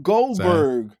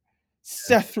 Goldberg,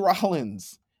 Seth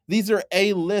Rollins. These are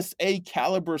A-list,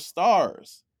 A-caliber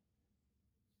stars.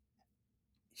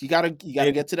 You gotta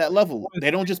And get to that level. They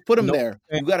don't just put him nobody's there.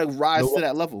 saying, You gotta rise to nobody,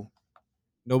 that level.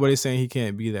 nobody's saying he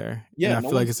can't be there. And Yeah, I no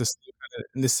feel like one's. it's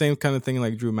the same kind of thing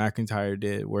like Drew McIntyre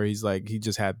did, where he's like he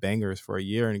just had bangers for a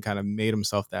year and he kind of made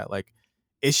himself that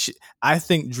I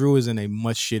think Drew is in a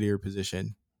much shittier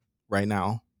position right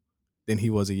now than he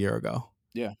was a year ago.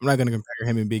 Yeah. I'm not gonna compare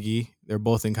him and Big E. They're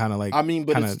both in kind of like I mean,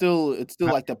 but kind it's of still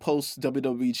like the post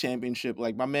WWE championship.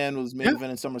 Like my man was main yeah,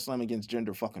 eventing SummerSlam against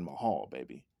Jinder fucking Mahal,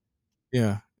 baby.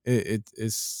 yeah.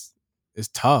 It's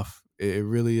tough. It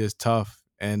really is tough.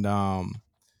 And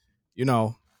you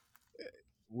know,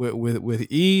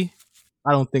 with E,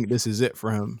 I don't think this is it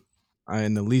for him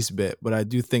in the least bit. But I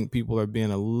do think people are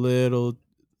being a little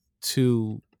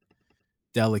too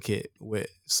delicate with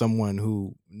someone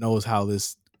who knows how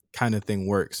this kind of thing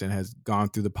works and has gone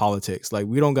through the politics. Like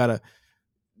we don't gotta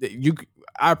you.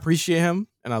 I appreciate him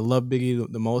and I love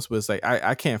Biggie the most, but it's like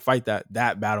I can't fight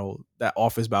that battle, that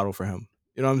office battle for him.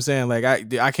 You know what I'm saying? Like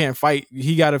I can't fight.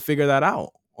 He got to figure that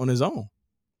out on his own.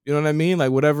 You know what I mean?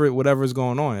 Like whatever's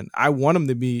going on. I want him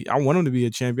to be a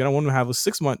champion. I want him to have a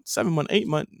 6-month, 7-month,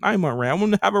 8-month, 9-month run. I want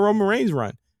him to have a Roman Reigns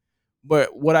run.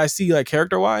 But what I see like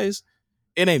character wise,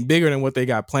 it ain't bigger than what they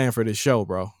got planned for this show,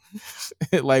 bro.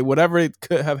 Like whatever it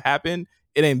could have happened,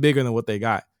 it ain't bigger than what they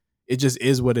got. It just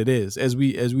is what it is. As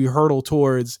we hurdle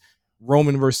towards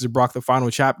Roman versus Brock, the final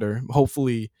chapter,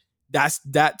 hopefully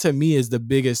that to me is the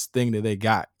biggest thing that they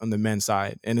got on the men's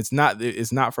side. And it's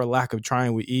not for lack of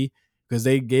trying with E, because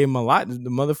they gave him a lot. The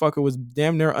motherfucker was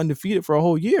damn near undefeated for a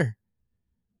whole year.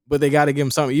 But they got to give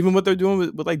him something. Even what they're doing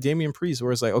with like Damian Priest,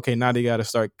 where it's like, okay, now they got to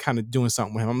start kind of doing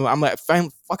something with him. I'm like,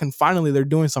 fucking finally, they're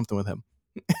doing something with him.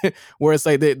 Where it's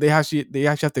like they actually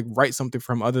have to write something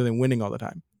for him other than winning all the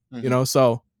time. Mhm. You know,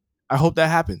 so I hope that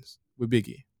happens with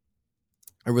Biggie.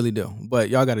 I really do. But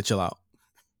y'all got to chill out.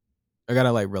 I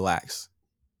gotta like relax.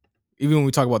 Even when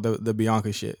we talk about the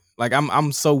Bianca shit, like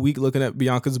I'm so weak looking at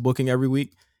Bianca's booking every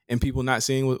week and people not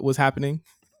seeing what's happening.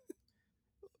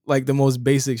 Like the most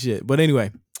basic shit. But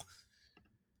anyway,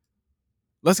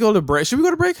 let's go to break. Should we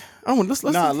go to break? I don't. Let's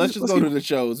just go to the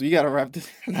shows. We gotta wrap this,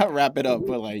 not wrap it up,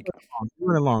 but like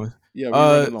we're running long. Yeah,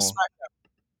 we're running long.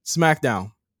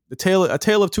 Smackdown. A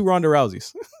tale of two Ronda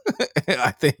Rouseys.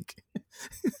 I think.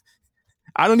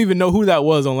 I don't even know who that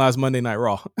was on last Monday Night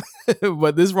Raw.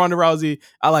 But this Ronda Rousey,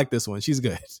 I like this one. She's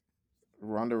good.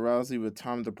 Ronda Rousey with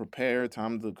time to prepare,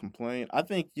 time to complain. I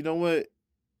think, you know what?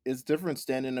 It's different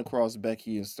standing across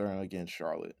Becky and starting against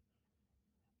Charlotte.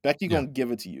 Becky gonna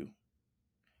give it to you.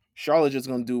 Charlotte just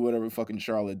gonna do whatever fucking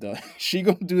Charlotte does. She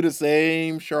gonna do the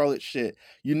same Charlotte shit.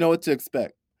 You know what to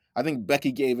expect. I think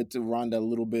Becky gave it to Ronda a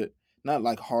little bit, not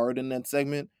like hard in that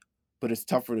segment, but it's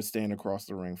tougher to stand across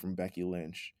the ring from Becky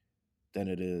Lynch than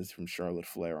it is from Charlotte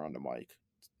Flair on the mic,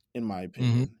 in my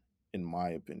opinion. Mm-hmm. In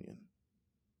my opinion.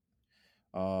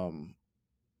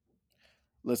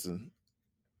 Listen,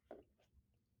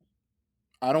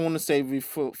 I don't want to say we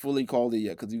fully called it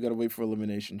yet because you got to wait for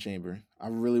Elimination Chamber. I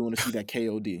really want to see that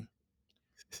KOD.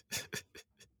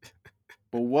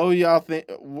 But what y'all think?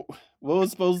 What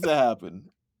was supposed to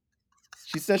happen?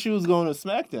 She said she was going to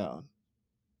SmackDown.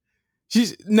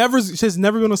 She's never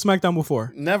been on SmackDown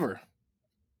before. Never.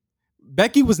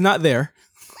 Becky was not there.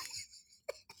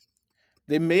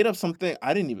 They made up something.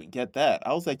 I didn't even get that.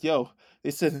 I was like, yo,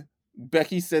 they said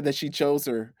Becky said that she chose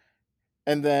her.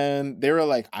 And then they were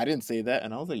like, I didn't say that.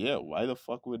 And I was like, yeah, why the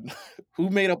fuck would who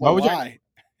made up a lie?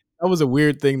 That was a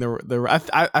weird thing.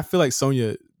 I feel like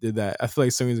Sonya did that. I feel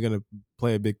like Sonya's gonna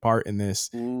play a big part in this.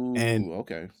 Ooh, and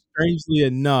okay. Strangely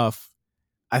enough,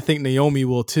 I think Naomi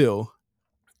will too.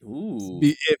 Ooh.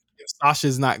 If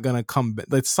Sasha's not gonna come back.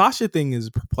 The Sasha thing is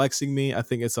perplexing me. I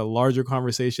think it's a larger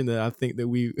conversation that I think that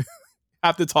we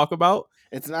have to talk about.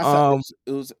 It's not.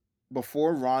 It was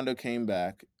before Ronda came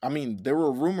back. I mean, there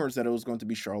were rumors that it was going to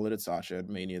be Charlotte and Sasha at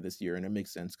Mania this year, and it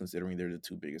makes sense considering they're the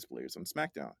two biggest players on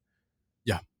SmackDown.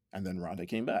 Yeah. And then Ronda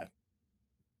came back.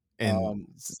 And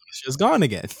Sasha's gone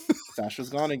again. Sasha's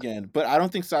gone again. But I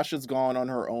don't think Sasha's gone on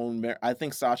her own merit. I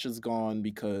think Sasha's gone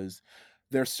because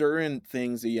there's certain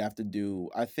things that you have to do.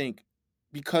 I think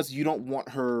because you don't want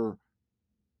her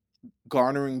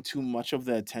garnering too much of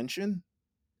the attention,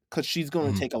 because she's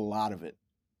going to take a lot of it.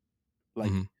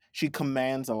 Like, she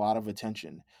commands a lot of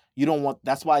attention. You don't want,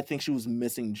 that's why I think she was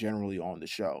missing generally on the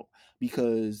show,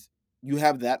 because you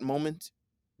have that moment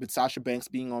with Sasha Banks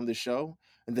being on the show,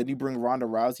 and then you bring Ronda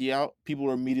Rousey out, people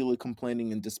are immediately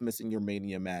complaining and dismissing your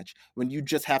Mania match when you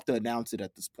just have to announce it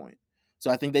at this point. So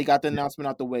I think they got the announcement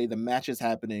out the way. The match is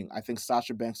happening. I think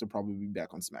Sasha Banks will probably be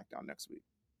back on SmackDown next week,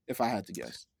 if I had to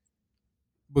guess.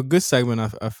 But good segment,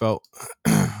 I felt.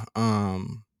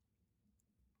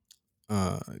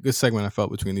 Good segment I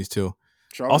felt between these two.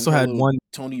 Charlotte also had one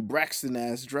Tony Braxton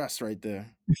ass dress right there.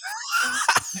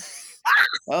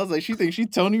 I was like, she thinks she's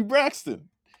Tony Braxton.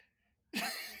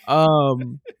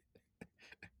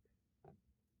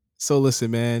 So listen,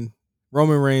 man.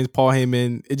 Roman Reigns, Paul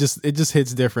Heyman, it just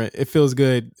hits different. It feels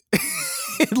good.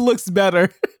 It looks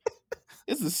better.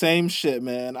 It's the same shit,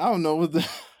 man. I don't know what the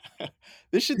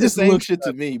this shit It the just same looks shit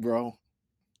to me, bro.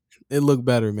 it looked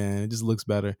better, man. It just looks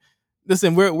better.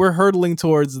 Listen, we're hurtling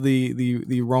towards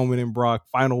the Roman and Brock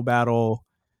final battle,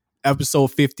 episode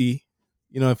 50.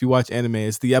 You know, if you watch anime,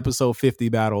 it's the episode 50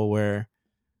 battle where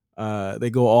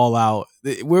they go all out.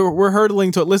 We're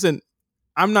hurtling to it. Listen,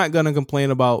 I'm not gonna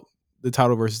complain about the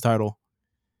title versus title.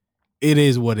 It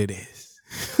is what it is.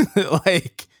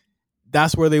 Like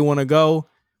that's where they want to go.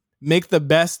 Make the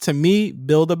best to me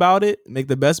build about it. Make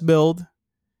the best build.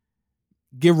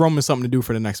 Give Roman something to do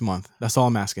for the next month. That's all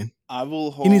I'm asking. I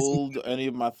will He needs. hold any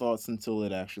of my thoughts until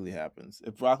it actually happens.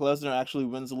 If Brock Lesnar actually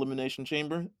wins Elimination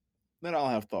Chamber, then I'll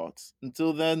have thoughts.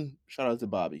 Until then, shout out to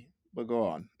Bobby. But go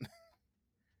on.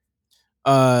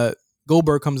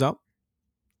 Goldberg comes out.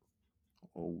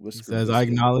 Oh, He Whisker says, "I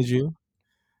Biscuit. acknowledge you.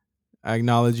 I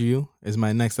acknowledge you as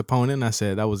my next opponent." And I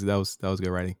said, "That was good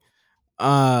writing."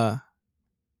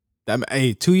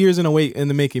 Hey, 2 years in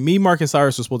the making. Me, Mark, and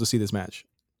Cyrus were supposed to see this match,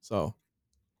 so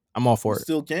I'm all You for it.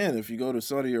 still can if you go to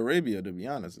Saudi Arabia, to be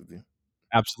honest with you.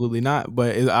 Absolutely not,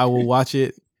 but I will watch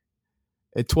it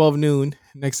at 12 noon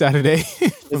next Saturday.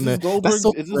 Is this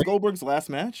Goldberg's last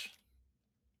match?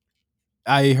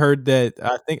 I heard that.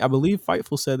 I believe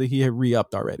Fightful said that he had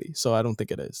re-upped already, so I don't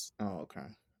think it is. Oh, okay.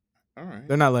 All right.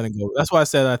 They're not letting go. That's why I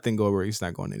said I think Goldberg is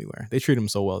not going anywhere. They treat him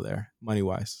so well there, money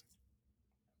wise.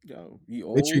 Yo, he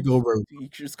They treat old. Goldberg. He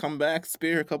just come back,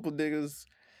 spear a couple niggas,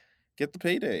 get the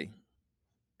payday.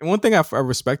 And one thing I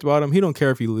respect about him, he don't care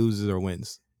if he loses or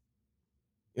wins.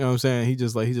 You know what I'm saying? He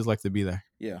just likes to be there.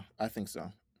 Yeah, I think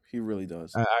so. He really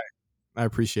does. I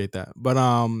appreciate that. But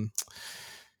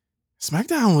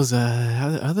SmackDown was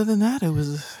other than that, it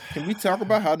was. Can we talk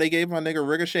about how they gave my nigga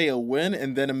Ricochet a win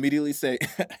and then immediately say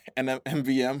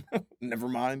MVM? Never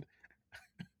mind.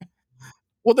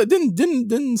 Well, didn't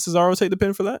Cesaro take the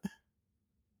pin for that?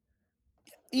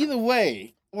 Either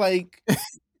way, like,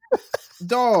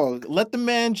 dog, let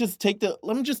him just take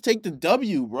the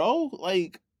W, bro.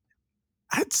 Like,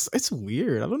 it's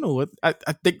weird. I don't know what I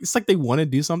think. It's like they want to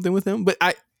do something with him, but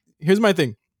here's my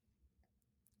thing.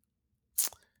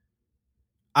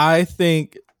 I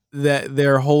think that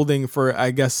they're holding for, I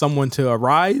guess, someone to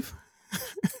arrive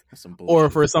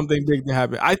or for something big to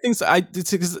happen. I think so.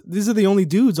 These are the only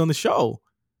dudes on the show.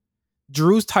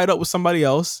 Drew's tied up with somebody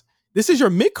else. This is your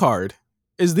mid card.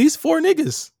 Is these 4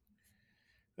 niggas?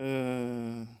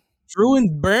 Drew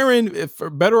and Baron, for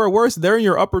better or worse, they're in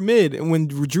your upper mid. And when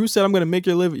Drew said, "I'm going to make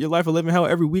your life a living hell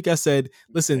every week," I said,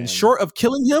 "Listen, short of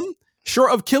killing him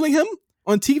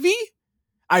on TV,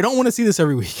 I don't want to see this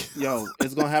every week." Yo,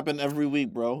 it's gonna happen every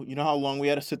week, bro. You know how long we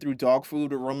had to sit through dog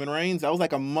food with Roman Reigns? That was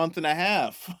like a month and a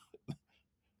half.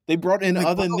 They brought in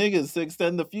other niggas to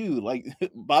extend the feud, like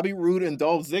Bobby Roode and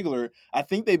Dolph Ziggler. I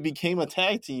think they became a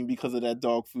tag team because of that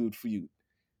dog food feud.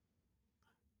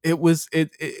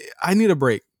 I need a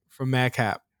break from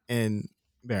Madcap and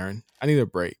Baron. I need a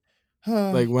break.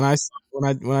 Like when I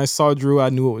saw Drew, I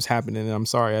knew what was happening, and I'm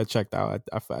sorry I checked out.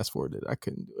 I fast forwarded. I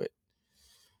couldn't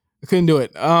do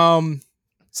it. Sami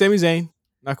Zayn,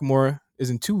 Nakamura is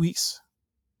in 2 weeks.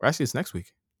 Or actually, it's next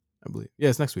week, I believe. Yeah,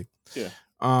 it's next week. Yeah.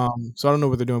 So I don't know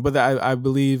what they're doing, but I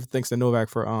believe, thanks to Novak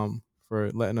for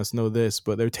letting us know this,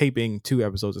 but they're taping 2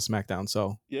 episodes of SmackDown.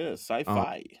 So yeah,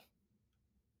 sci-fi.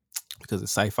 Because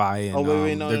it's sci-fi and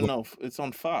wait, no, it's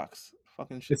on Fox.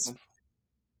 Fucking shit.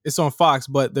 It's on Fox,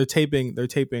 but they're taping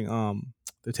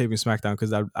SmackDown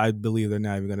because I believe they're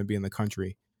not even going to be in the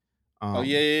country.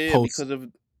 Because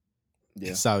of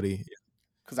Saudi.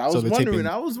 Because I was wondering,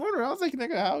 I was like,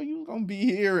 nigga, how you gonna be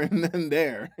here and then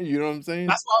there? You know what I'm saying?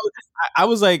 That's why I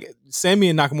was like, Sammy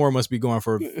and Nakamura must be going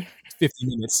for 50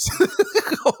 minutes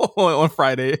on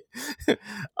Friday.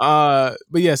 But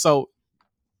yeah, so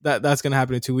that's gonna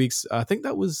happen in 2 weeks. I think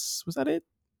was that it?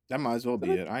 That might as well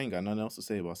be it. I ain't got nothing else to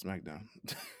say about SmackDown.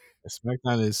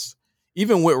 SmackDown is,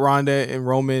 even with Ronda and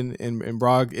Roman and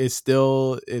Brock, it's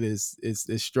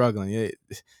struggling.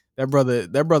 That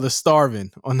brother's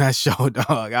starving on that show,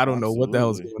 dog. I don't know what the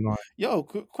hell's going on. Yo,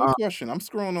 quick question. I'm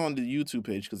scrolling on the YouTube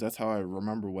page because that's how I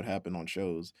remember what happened on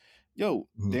shows. Yo,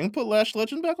 they didn't put Lash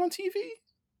Legend back on TV?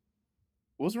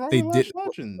 What's wrong with Lash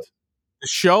Legend? The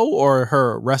show or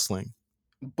her wrestling?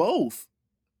 Both.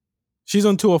 She's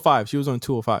on 205. She was on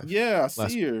 205. Yeah, I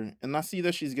see her. And I see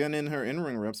that she's getting in her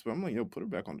in-ring reps, but I'm like, yo, put her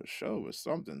back on the show or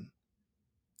something.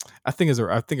 I think a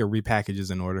repackage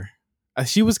is in order.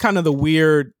 She was kind of the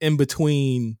weird in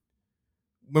between.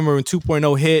 Remember when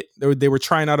 2.0 hit, they were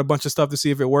trying out a bunch of stuff to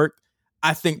see if it worked.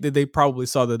 I think that they probably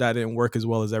saw that didn't work as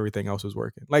well as everything else was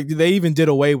working. Like they even did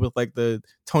away with like the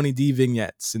Tony D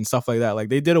vignettes and stuff like that. Like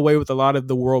they did away with a lot of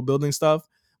the world building stuff,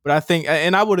 But I think,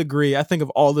 and I would agree, I think of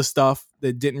all the stuff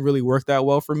that didn't really work that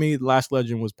well for me, Lash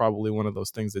Legend was probably one of those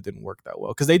things that didn't work that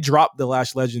well. Because they dropped the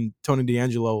Lash Legend, Tony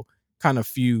D'Angelo kind of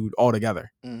feud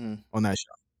altogether on that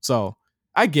show. So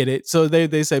I get it. So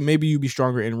they say maybe you be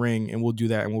stronger in ring and we'll do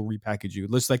that and we'll repackage you.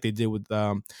 Looks like they did with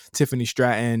Tiffany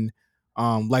Stratton,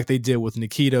 like they did with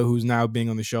Nikita, who's now being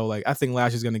on the show. Like I think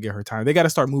Lash is going to get her time. They got to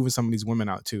start moving some of these women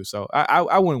out too. So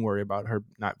I wouldn't worry about her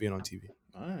not being on TV.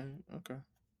 All right, okay.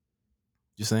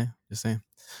 Just saying.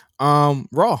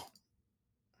 Raw.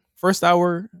 First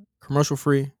hour, commercial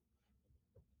free.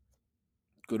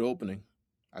 Good opening.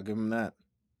 I'll give him that.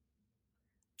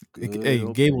 Hey,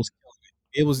 Gable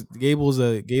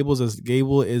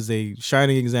is a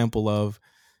shining example of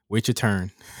wait your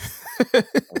turn.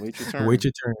 Wait your turn. Wait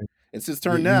your turn. It's his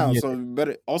turn now, so you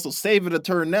better also save it a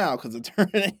turn now, because the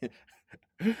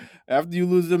turn after you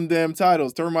lose them damn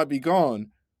titles, turn might be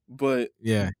gone. But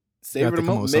yeah, save it a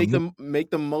moment. Make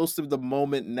the most of the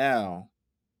moment now.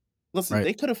 Listen, right.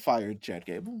 They could have fired Chad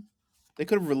Gable. They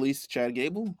could have released Chad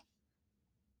Gable,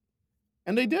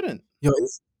 and they didn't. Yo,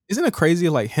 isn't it crazy?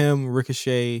 Like him,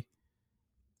 Ricochet,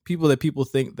 people that people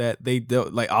think that they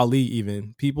don't, like Ali,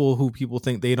 even people who people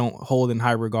think they don't hold in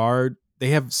high regard.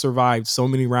 They have survived so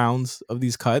many rounds of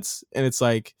these cuts, and it's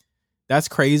like that's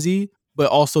crazy. But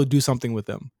also do something with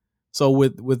them. So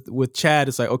with Chad,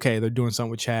 it's like okay, they're doing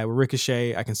something with Chad. With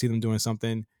Ricochet, I can see them doing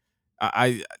something.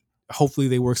 I hopefully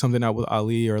they work something out with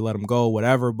Ali or let him go,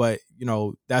 whatever. But you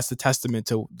know that's the testament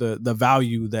to the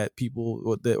value that people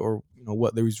or you know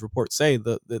what these reports say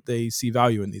that they see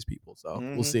value in these people. So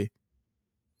we'll see.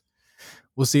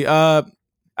 We'll see.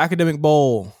 Academic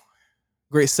Bowl,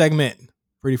 great segment,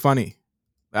 pretty funny.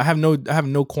 I have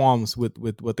no qualms with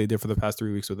what they did for the past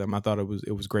 3 weeks with them. I thought it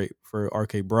was great for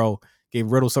RK Bro. Gave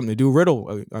Riddle something to do.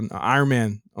 Riddle, an Iron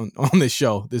Man on this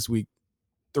show this week.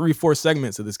 3-4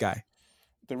 segments of this guy.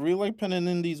 They're really like penning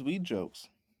in these weed jokes.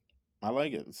 I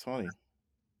like it. It's funny.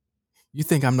 You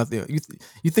think I'm not the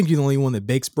you think you're the only one that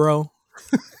bakes, bro?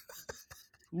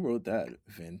 Who wrote that,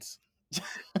 Vince?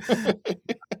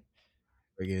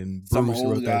 Again, some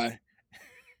old guy.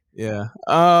 Yeah.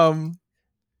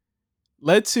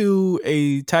 Led to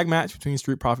a tag match between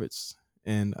Street Profits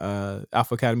and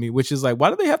Alpha Academy, which is like,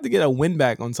 why do they have to get a win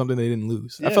back on something they didn't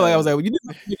lose? Yeah. I feel like I was like, well, you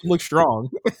didn't make them look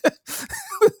strong.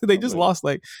 They just lost,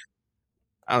 like,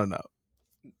 I don't know.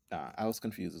 Nah, I was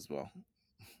confused as well.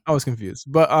 I was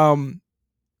confused. But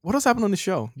what else happened on the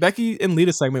show? Becky and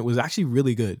Lita's segment was actually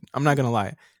really good. I'm not gonna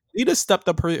lie. Lita stepped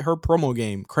up her promo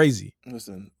game crazy.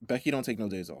 Listen, Becky don't take no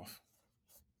days off.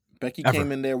 Becky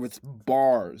came in there with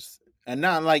bars. And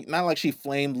not like she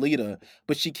flamed Lita,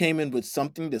 but she came in with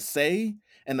something to say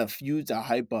and a feud to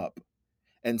hype up.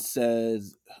 And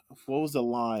says, what was the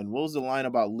line? What was the line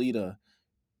about Lita?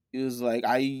 It was like,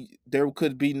 there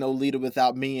could be no Lita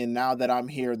without me, and now that I'm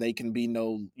here, they can be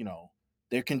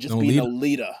there can just be no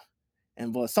Lita.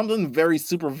 And something very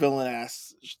super villain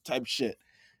ass type shit.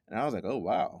 And I was like, oh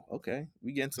wow, okay,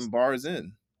 we getting some bars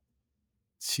in.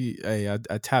 I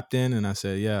tapped in and I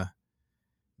said, yeah,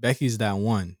 Becky's that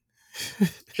one.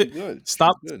 She's good.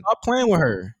 Stop playing with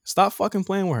her. Stop fucking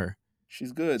playing with her.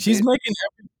 She's good. She's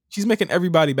making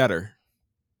everybody better.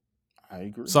 I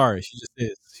agree. Sorry, she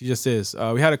just is.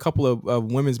 We had a couple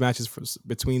of women's matches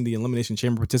between the Elimination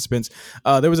Chamber participants.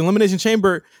 There was an Elimination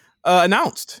Chamber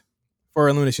announced for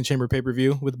Elimination Chamber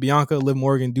pay-per-view with Bianca, Liv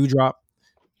Morgan, Doudrop,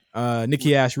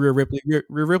 Nikki Ash, Rhea Ripley.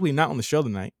 Rhea Ripley not on the show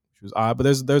tonight, which was odd, but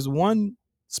there's one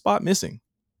spot missing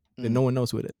that no one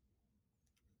knows who it is.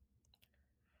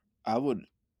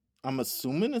 I'm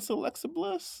assuming it's Alexa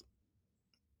Bliss.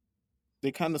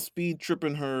 They kind of speed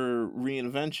tripping her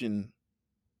reinvention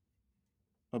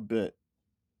a bit.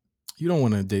 You don't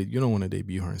want to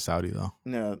debut her in Saudi though.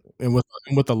 No. And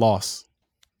with the loss.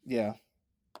 Yeah.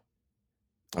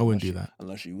 I wouldn't do that.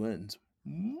 Unless she wins.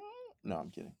 No,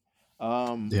 I'm kidding.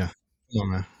 Yeah. Come on,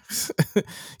 man.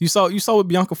 You saw what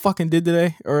Bianca fucking did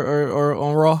today or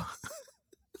on Raw?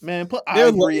 Man, put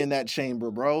Ivory in that chamber,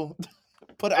 bro.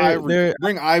 Put Ivory.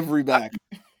 Bring Ivory back.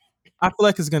 I feel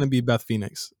like it's gonna be Beth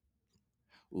Phoenix.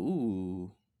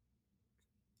 Ooh.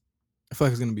 I feel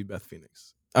like it's gonna be Beth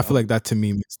Phoenix. I feel like that to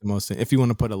me makes the most sense. If you want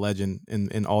to put a legend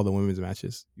in all the women's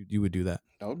matches, you would do that.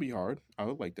 That would be hard. I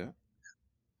would like that.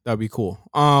 That would be cool.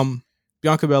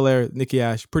 Bianca Belair, Nikki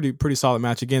Ash, pretty solid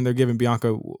match. Again, they're giving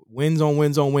Bianca wins on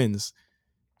wins on wins.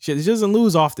 She doesn't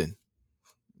lose often,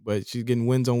 but she's getting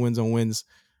wins on wins on wins.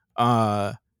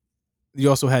 You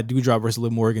also had Doudrop versus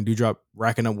Liv Morgan. Doudrop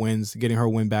racking up wins, getting her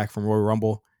win back from Royal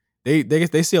Rumble.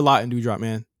 They see a lot in Doudrop,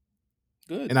 man.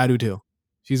 Good. And I do too.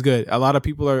 She's good. A lot of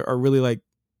people are really like,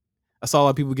 I saw a lot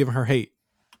of people giving her hate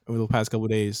over the past couple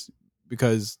of days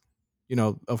because,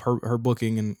 of her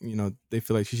booking, and they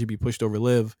feel like she should be pushed over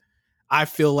Liv. I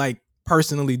feel like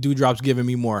personally, Dewdrop's giving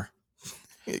me more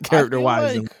I character feel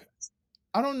wise than. like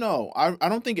I don't know. I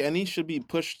don't think any should be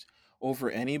pushed over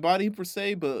anybody per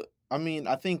se, but I mean,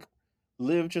 I think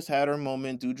Liv just had her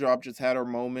moment. Dewdrop just had her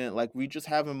moment. Like we just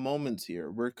having moments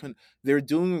here. They're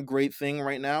doing a great thing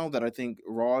right now that I think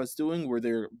Raw is doing, where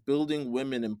they're building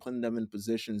women and putting them in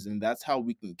positions, and that's how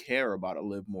we can care about a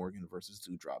Liv Morgan versus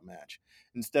Dewdrop match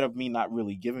instead of me not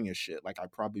really giving a shit like I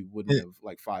probably wouldn't and, have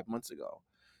like 5 months ago.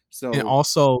 and So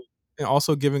also and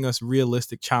also giving us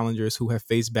realistic challengers who have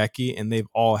faced Becky, and they've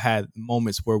all had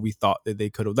moments where we thought that they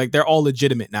could have, like, they're all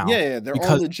legitimate now yeah, they're all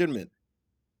because. legitimate.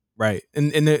 Right.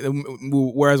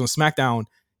 Whereas on SmackDown,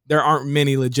 there aren't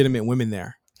many legitimate women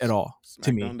there at all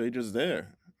to me. SmackDown, they just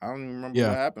there. I don't even remember Yeah.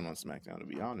 what happened on SmackDown, to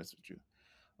be honest with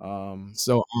you.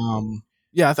 So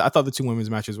yeah, I thought the two women's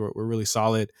matches were really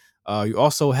solid. You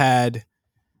also had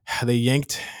they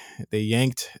yanked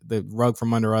the rug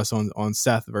from under us on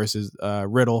Seth versus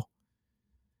Riddle.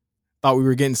 Thought we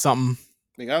were getting something,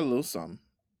 They got a little something.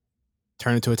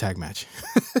 turned into a tag match.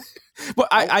 But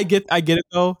Oh, I get it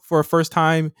though. For a first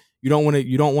time, you don't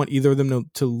want either of them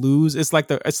to lose. It's like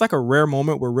a rare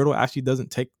moment where Riddle actually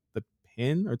doesn't take the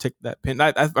pin or take that pin.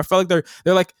 I felt like they're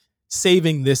like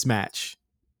saving this match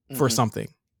for mm-hmm. something.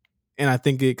 And I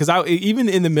think because I even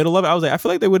in the middle of it, I was like, I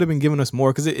feel like they would have been giving us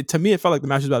more, because to me it felt like the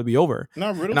match was about to be over.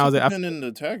 No, Riddle And I took was the like, pin in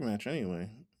the tag match anyway.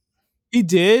 he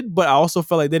did, but I also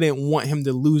felt like they didn't want him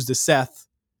to lose to Seth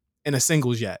in a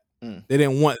singles yet. Mm. They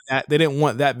didn't want that. They didn't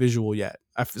want that visual yet.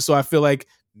 So I feel like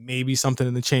maybe something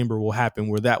in the chamber will happen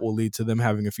where that will lead to them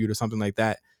having a feud or something like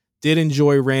that. Did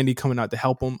enjoy Randy coming out to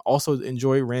help him. Also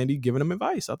enjoy Randy giving him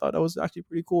advice. I thought that was actually a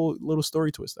pretty cool little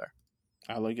story twist there.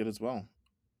 I like it as well.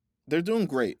 They're doing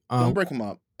great. Um, Don't break them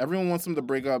up. Everyone wants them to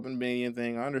break up and be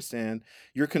anything. I understand.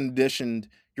 You're conditioned.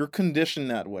 You're conditioned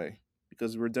that way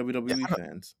because we're yeah, WWE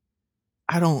fans.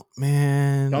 I don't,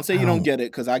 man. Don't say you don't get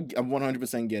it because I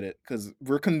 100% get it because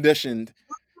we're conditioned.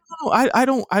 No, I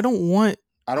don't want.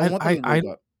 I don't I want them I to I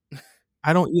break up.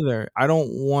 I don't either. I don't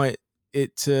want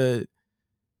it to.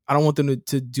 I don't want them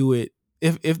to do it.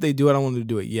 If they do it, I don't want them to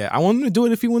do it yet. I want them to do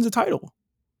it if he wins a title.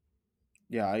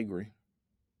 Yeah, I agree.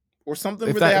 Or something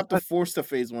If where they that, if have to that force to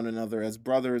face one another as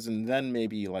brothers, and then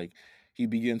maybe like he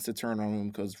begins to turn on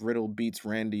him because Riddle beats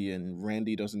Randy, and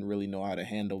Randy doesn't really know how to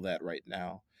handle that right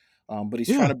now. But he's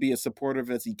trying yeah, to be as supportive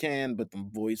as he can, but the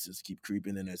voices keep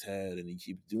creeping in his head, and he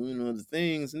keeps doing other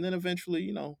things, and then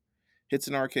eventually, hits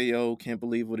an RKO. Can't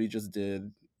believe what he just did,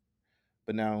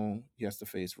 but now he has to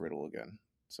face Riddle again.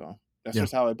 So that's yeah.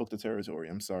 just how I booked the territory.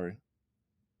 I'm sorry.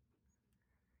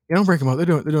 Yeah, don't break them up. They're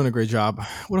doing a great job.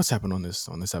 What else happened on this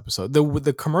episode?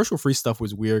 The commercial free stuff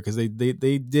was weird because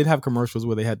they did have commercials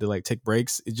where they had to like take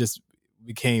breaks. It just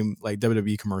became like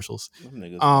WWE commercials. Them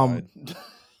niggas Um, lied.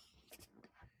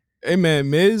 hey man,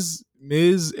 Miz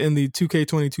in the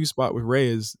 2K22 spot with Ray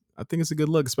is, I think it's a good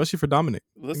look, especially for Dominic.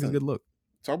 I think it's a Listen, good look.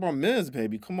 talk about Miz,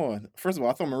 baby. Come on. First of all,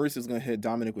 I thought Maurice was gonna hit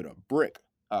Dominic with a brick.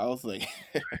 I was like,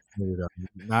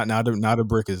 Not not a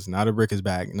brick is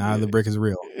back. Now yeah, the brick is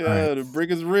real. All right. yeah, the brick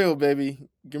is real, baby.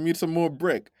 Give me some more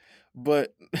brick.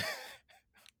 But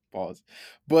pause.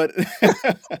 But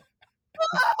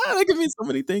That could mean so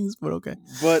many things, but okay.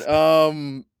 but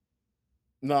no,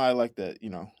 I like that.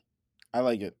 I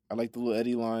like it. I like the little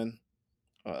Eddie line.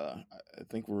 I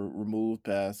think we're removed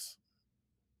past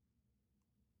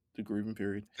the grieving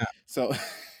period. So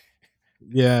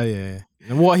Yeah.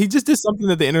 Well, he just did something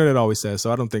that the internet always says,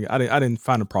 so I didn't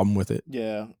find a problem with it.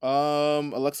 yeah.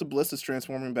 Alexa Bliss is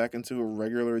transforming back into a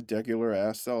regular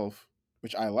ass self,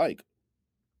 which I like.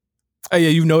 Oh yeah,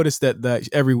 you've noticed that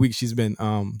every week she's been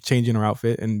changing her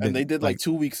outfit and And been they did like like,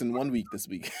 2 weeks in 1 week this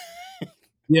week.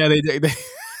 yeah, they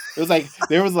It was like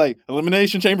there was like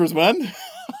Elimination Chambers 1.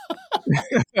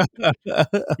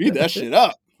 Beat that shit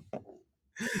up.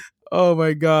 Oh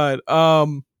my god.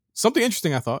 Something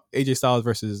interesting I thought, AJ Styles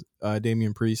versus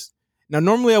Damian Priest. Now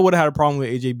normally I would have had a problem with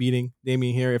AJ beating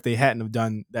Damian here if they hadn't have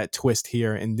done that twist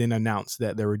here and then announced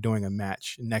that they were doing a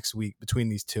match next week between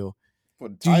these two. For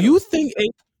the Do you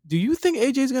title. think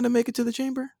AJ's gonna make it to the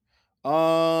chamber?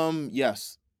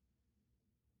 Yes.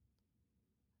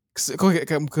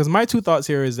 Because my two thoughts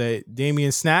here is that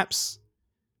Damian snaps,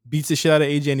 beats the shit out of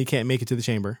AJ, and he can't make it to the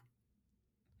chamber.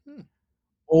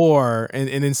 Or and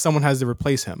then someone has to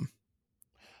replace him.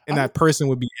 And that person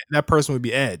would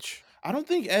be Edge. I don't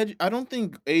think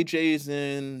AJ is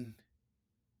in.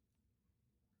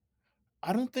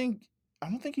 I don't think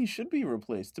he should be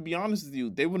replaced. To be honest with you,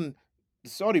 they wouldn't. The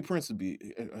Saudi Prince would be,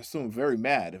 I assume, very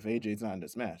mad if AJ's not in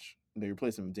this match. they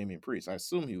replace him with Damian Priest. I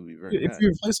assume he would be very If mad. you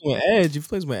replace him with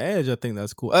Edge, I think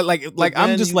that's cool. But I'm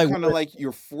then just you like, kind of like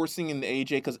you're forcing in the AJ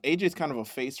because AJ's kind of a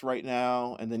face right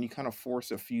now, and then you kind of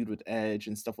force a feud with Edge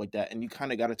and stuff like that, and you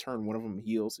kind of got to turn one of them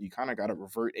heel, so you kind of got to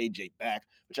revert AJ back,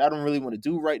 which I don't really want to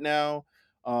do right now.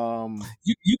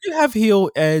 you can have heel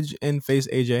Edge and face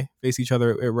AJ face each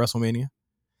other at WrestleMania.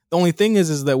 The only thing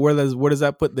is that where does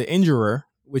that put the injurer,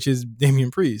 which is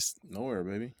Damian Priest? Nowhere,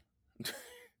 baby.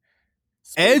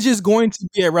 Edge is going to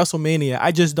be at WrestleMania.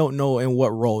 I just don't know in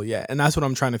what role yet, and that's what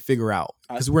I'm trying to figure out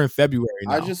because we're in February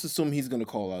now. I just assume he's going to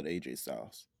call out AJ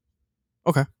Styles.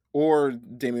 Okay. Or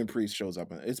Damian Priest shows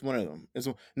up. It's one of them.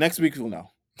 Next week we'll know.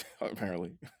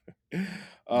 Apparently.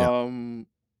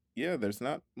 Yeah, there's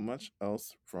not much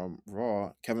else from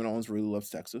Raw. Kevin Owens really loves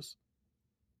Texas.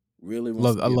 Really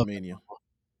wants to be at Mania.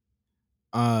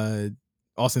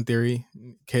 Austin Theory,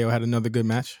 KO had another good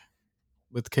match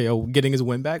with KO getting his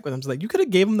win back, but I'm just like, you could have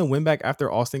gave him the win back after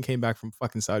Austin came back from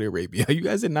fucking Saudi Arabia. You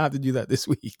guys did not have to do that this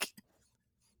week.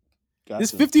 Gotcha.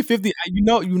 This 50-50,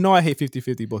 you know I hate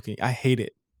 50-50 booking. I hate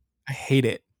it.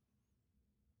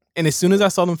 And as soon as I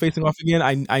saw them facing off again,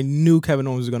 I knew Kevin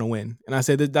Owens was going to win. And I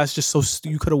said that's just so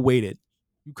you could have waited.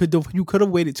 You could have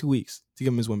waited 2 weeks to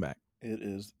give him his win back. It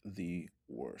is the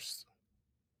worst.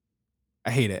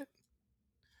 I hate it.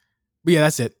 But yeah,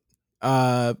 that's it.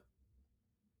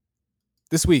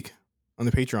 This week on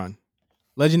the Patreon,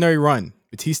 Legendary Run,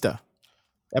 Batista.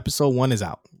 Episode 1 is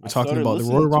out. We're talking about the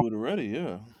Royal Rumble already,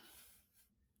 yeah.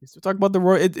 We're talking about the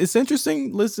Royal. It's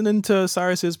interesting listening to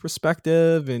Cyrus's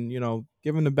perspective and,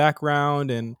 giving the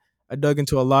background. And I dug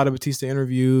into a lot of Batista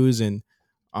interviews, and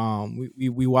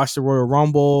we watched the Royal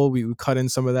Rumble. We cut in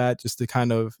some of that just to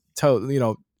kind of tell,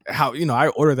 how, I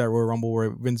ordered that Royal Rumble where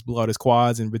Vince blew out his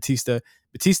quads and Batista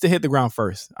hit the ground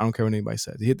first. I don't care what anybody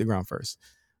says. He hit the ground first.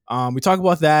 We talk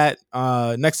about that.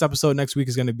 Next episode next week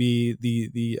is going to be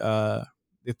the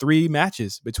 3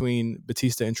 matches between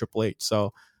Batista and Triple H.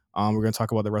 So we're going to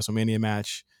talk about the WrestleMania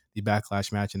match, the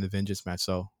Backlash match, and the Vengeance match.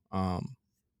 So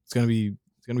it's going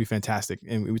to be fantastic.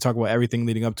 And we talk about everything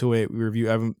leading up to it. We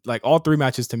review all 3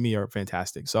 matches to me are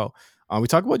fantastic. So we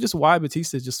talk about just why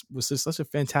Batista was just such a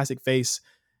fantastic face.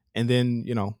 And then,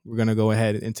 we're going to go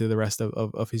ahead into the rest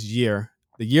of his year,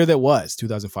 the year that was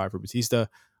 2005 for Batista.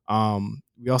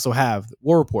 We also have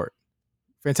War Report.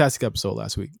 Fantastic episode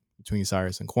last week between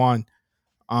Cyrus and Quan.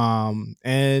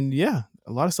 And yeah,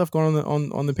 a lot of stuff going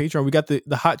on the Patreon. We got the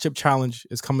Hot Chip Challenge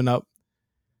is coming up.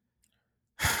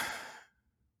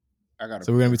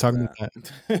 So we're gonna be talking about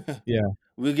that. Yeah,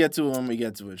 we'll get to it when we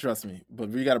get to it. Trust me, but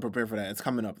we got to prepare for that. It's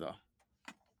coming up though.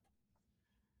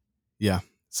 Yeah.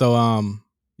 So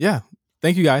yeah.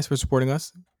 Thank you guys for supporting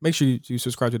us. Make sure you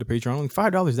subscribe to the Patreon. Only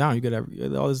 $5 down, you get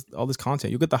all this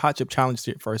content. You get the Hot Chip Challenge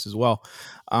first as well,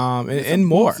 and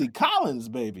more. Bootsy Collins,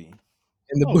 baby.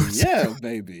 And the Bootsy. Yeah,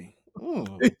 baby. Oh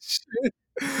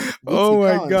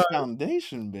my Collins God!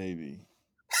 Foundation, baby.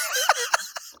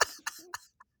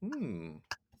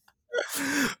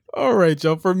 All right,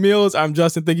 y'all. For Meelz, I'm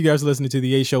Justin. Thank you guys for listening to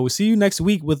the A Show. We'll see you next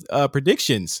week with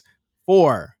predictions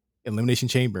for Elimination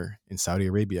Chamber in Saudi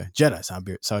Arabia. Jeddah,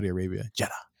 Saudi Arabia.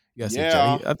 Jeddah. You guys say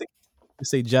Jeddah? I think you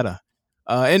say Jeddah.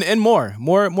 And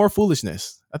more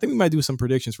foolishness. I think we might do some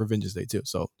predictions for Vengeance Day too.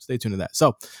 So stay tuned to that.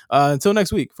 So until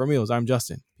next week, for Meelz, I'm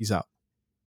Justin. Peace out.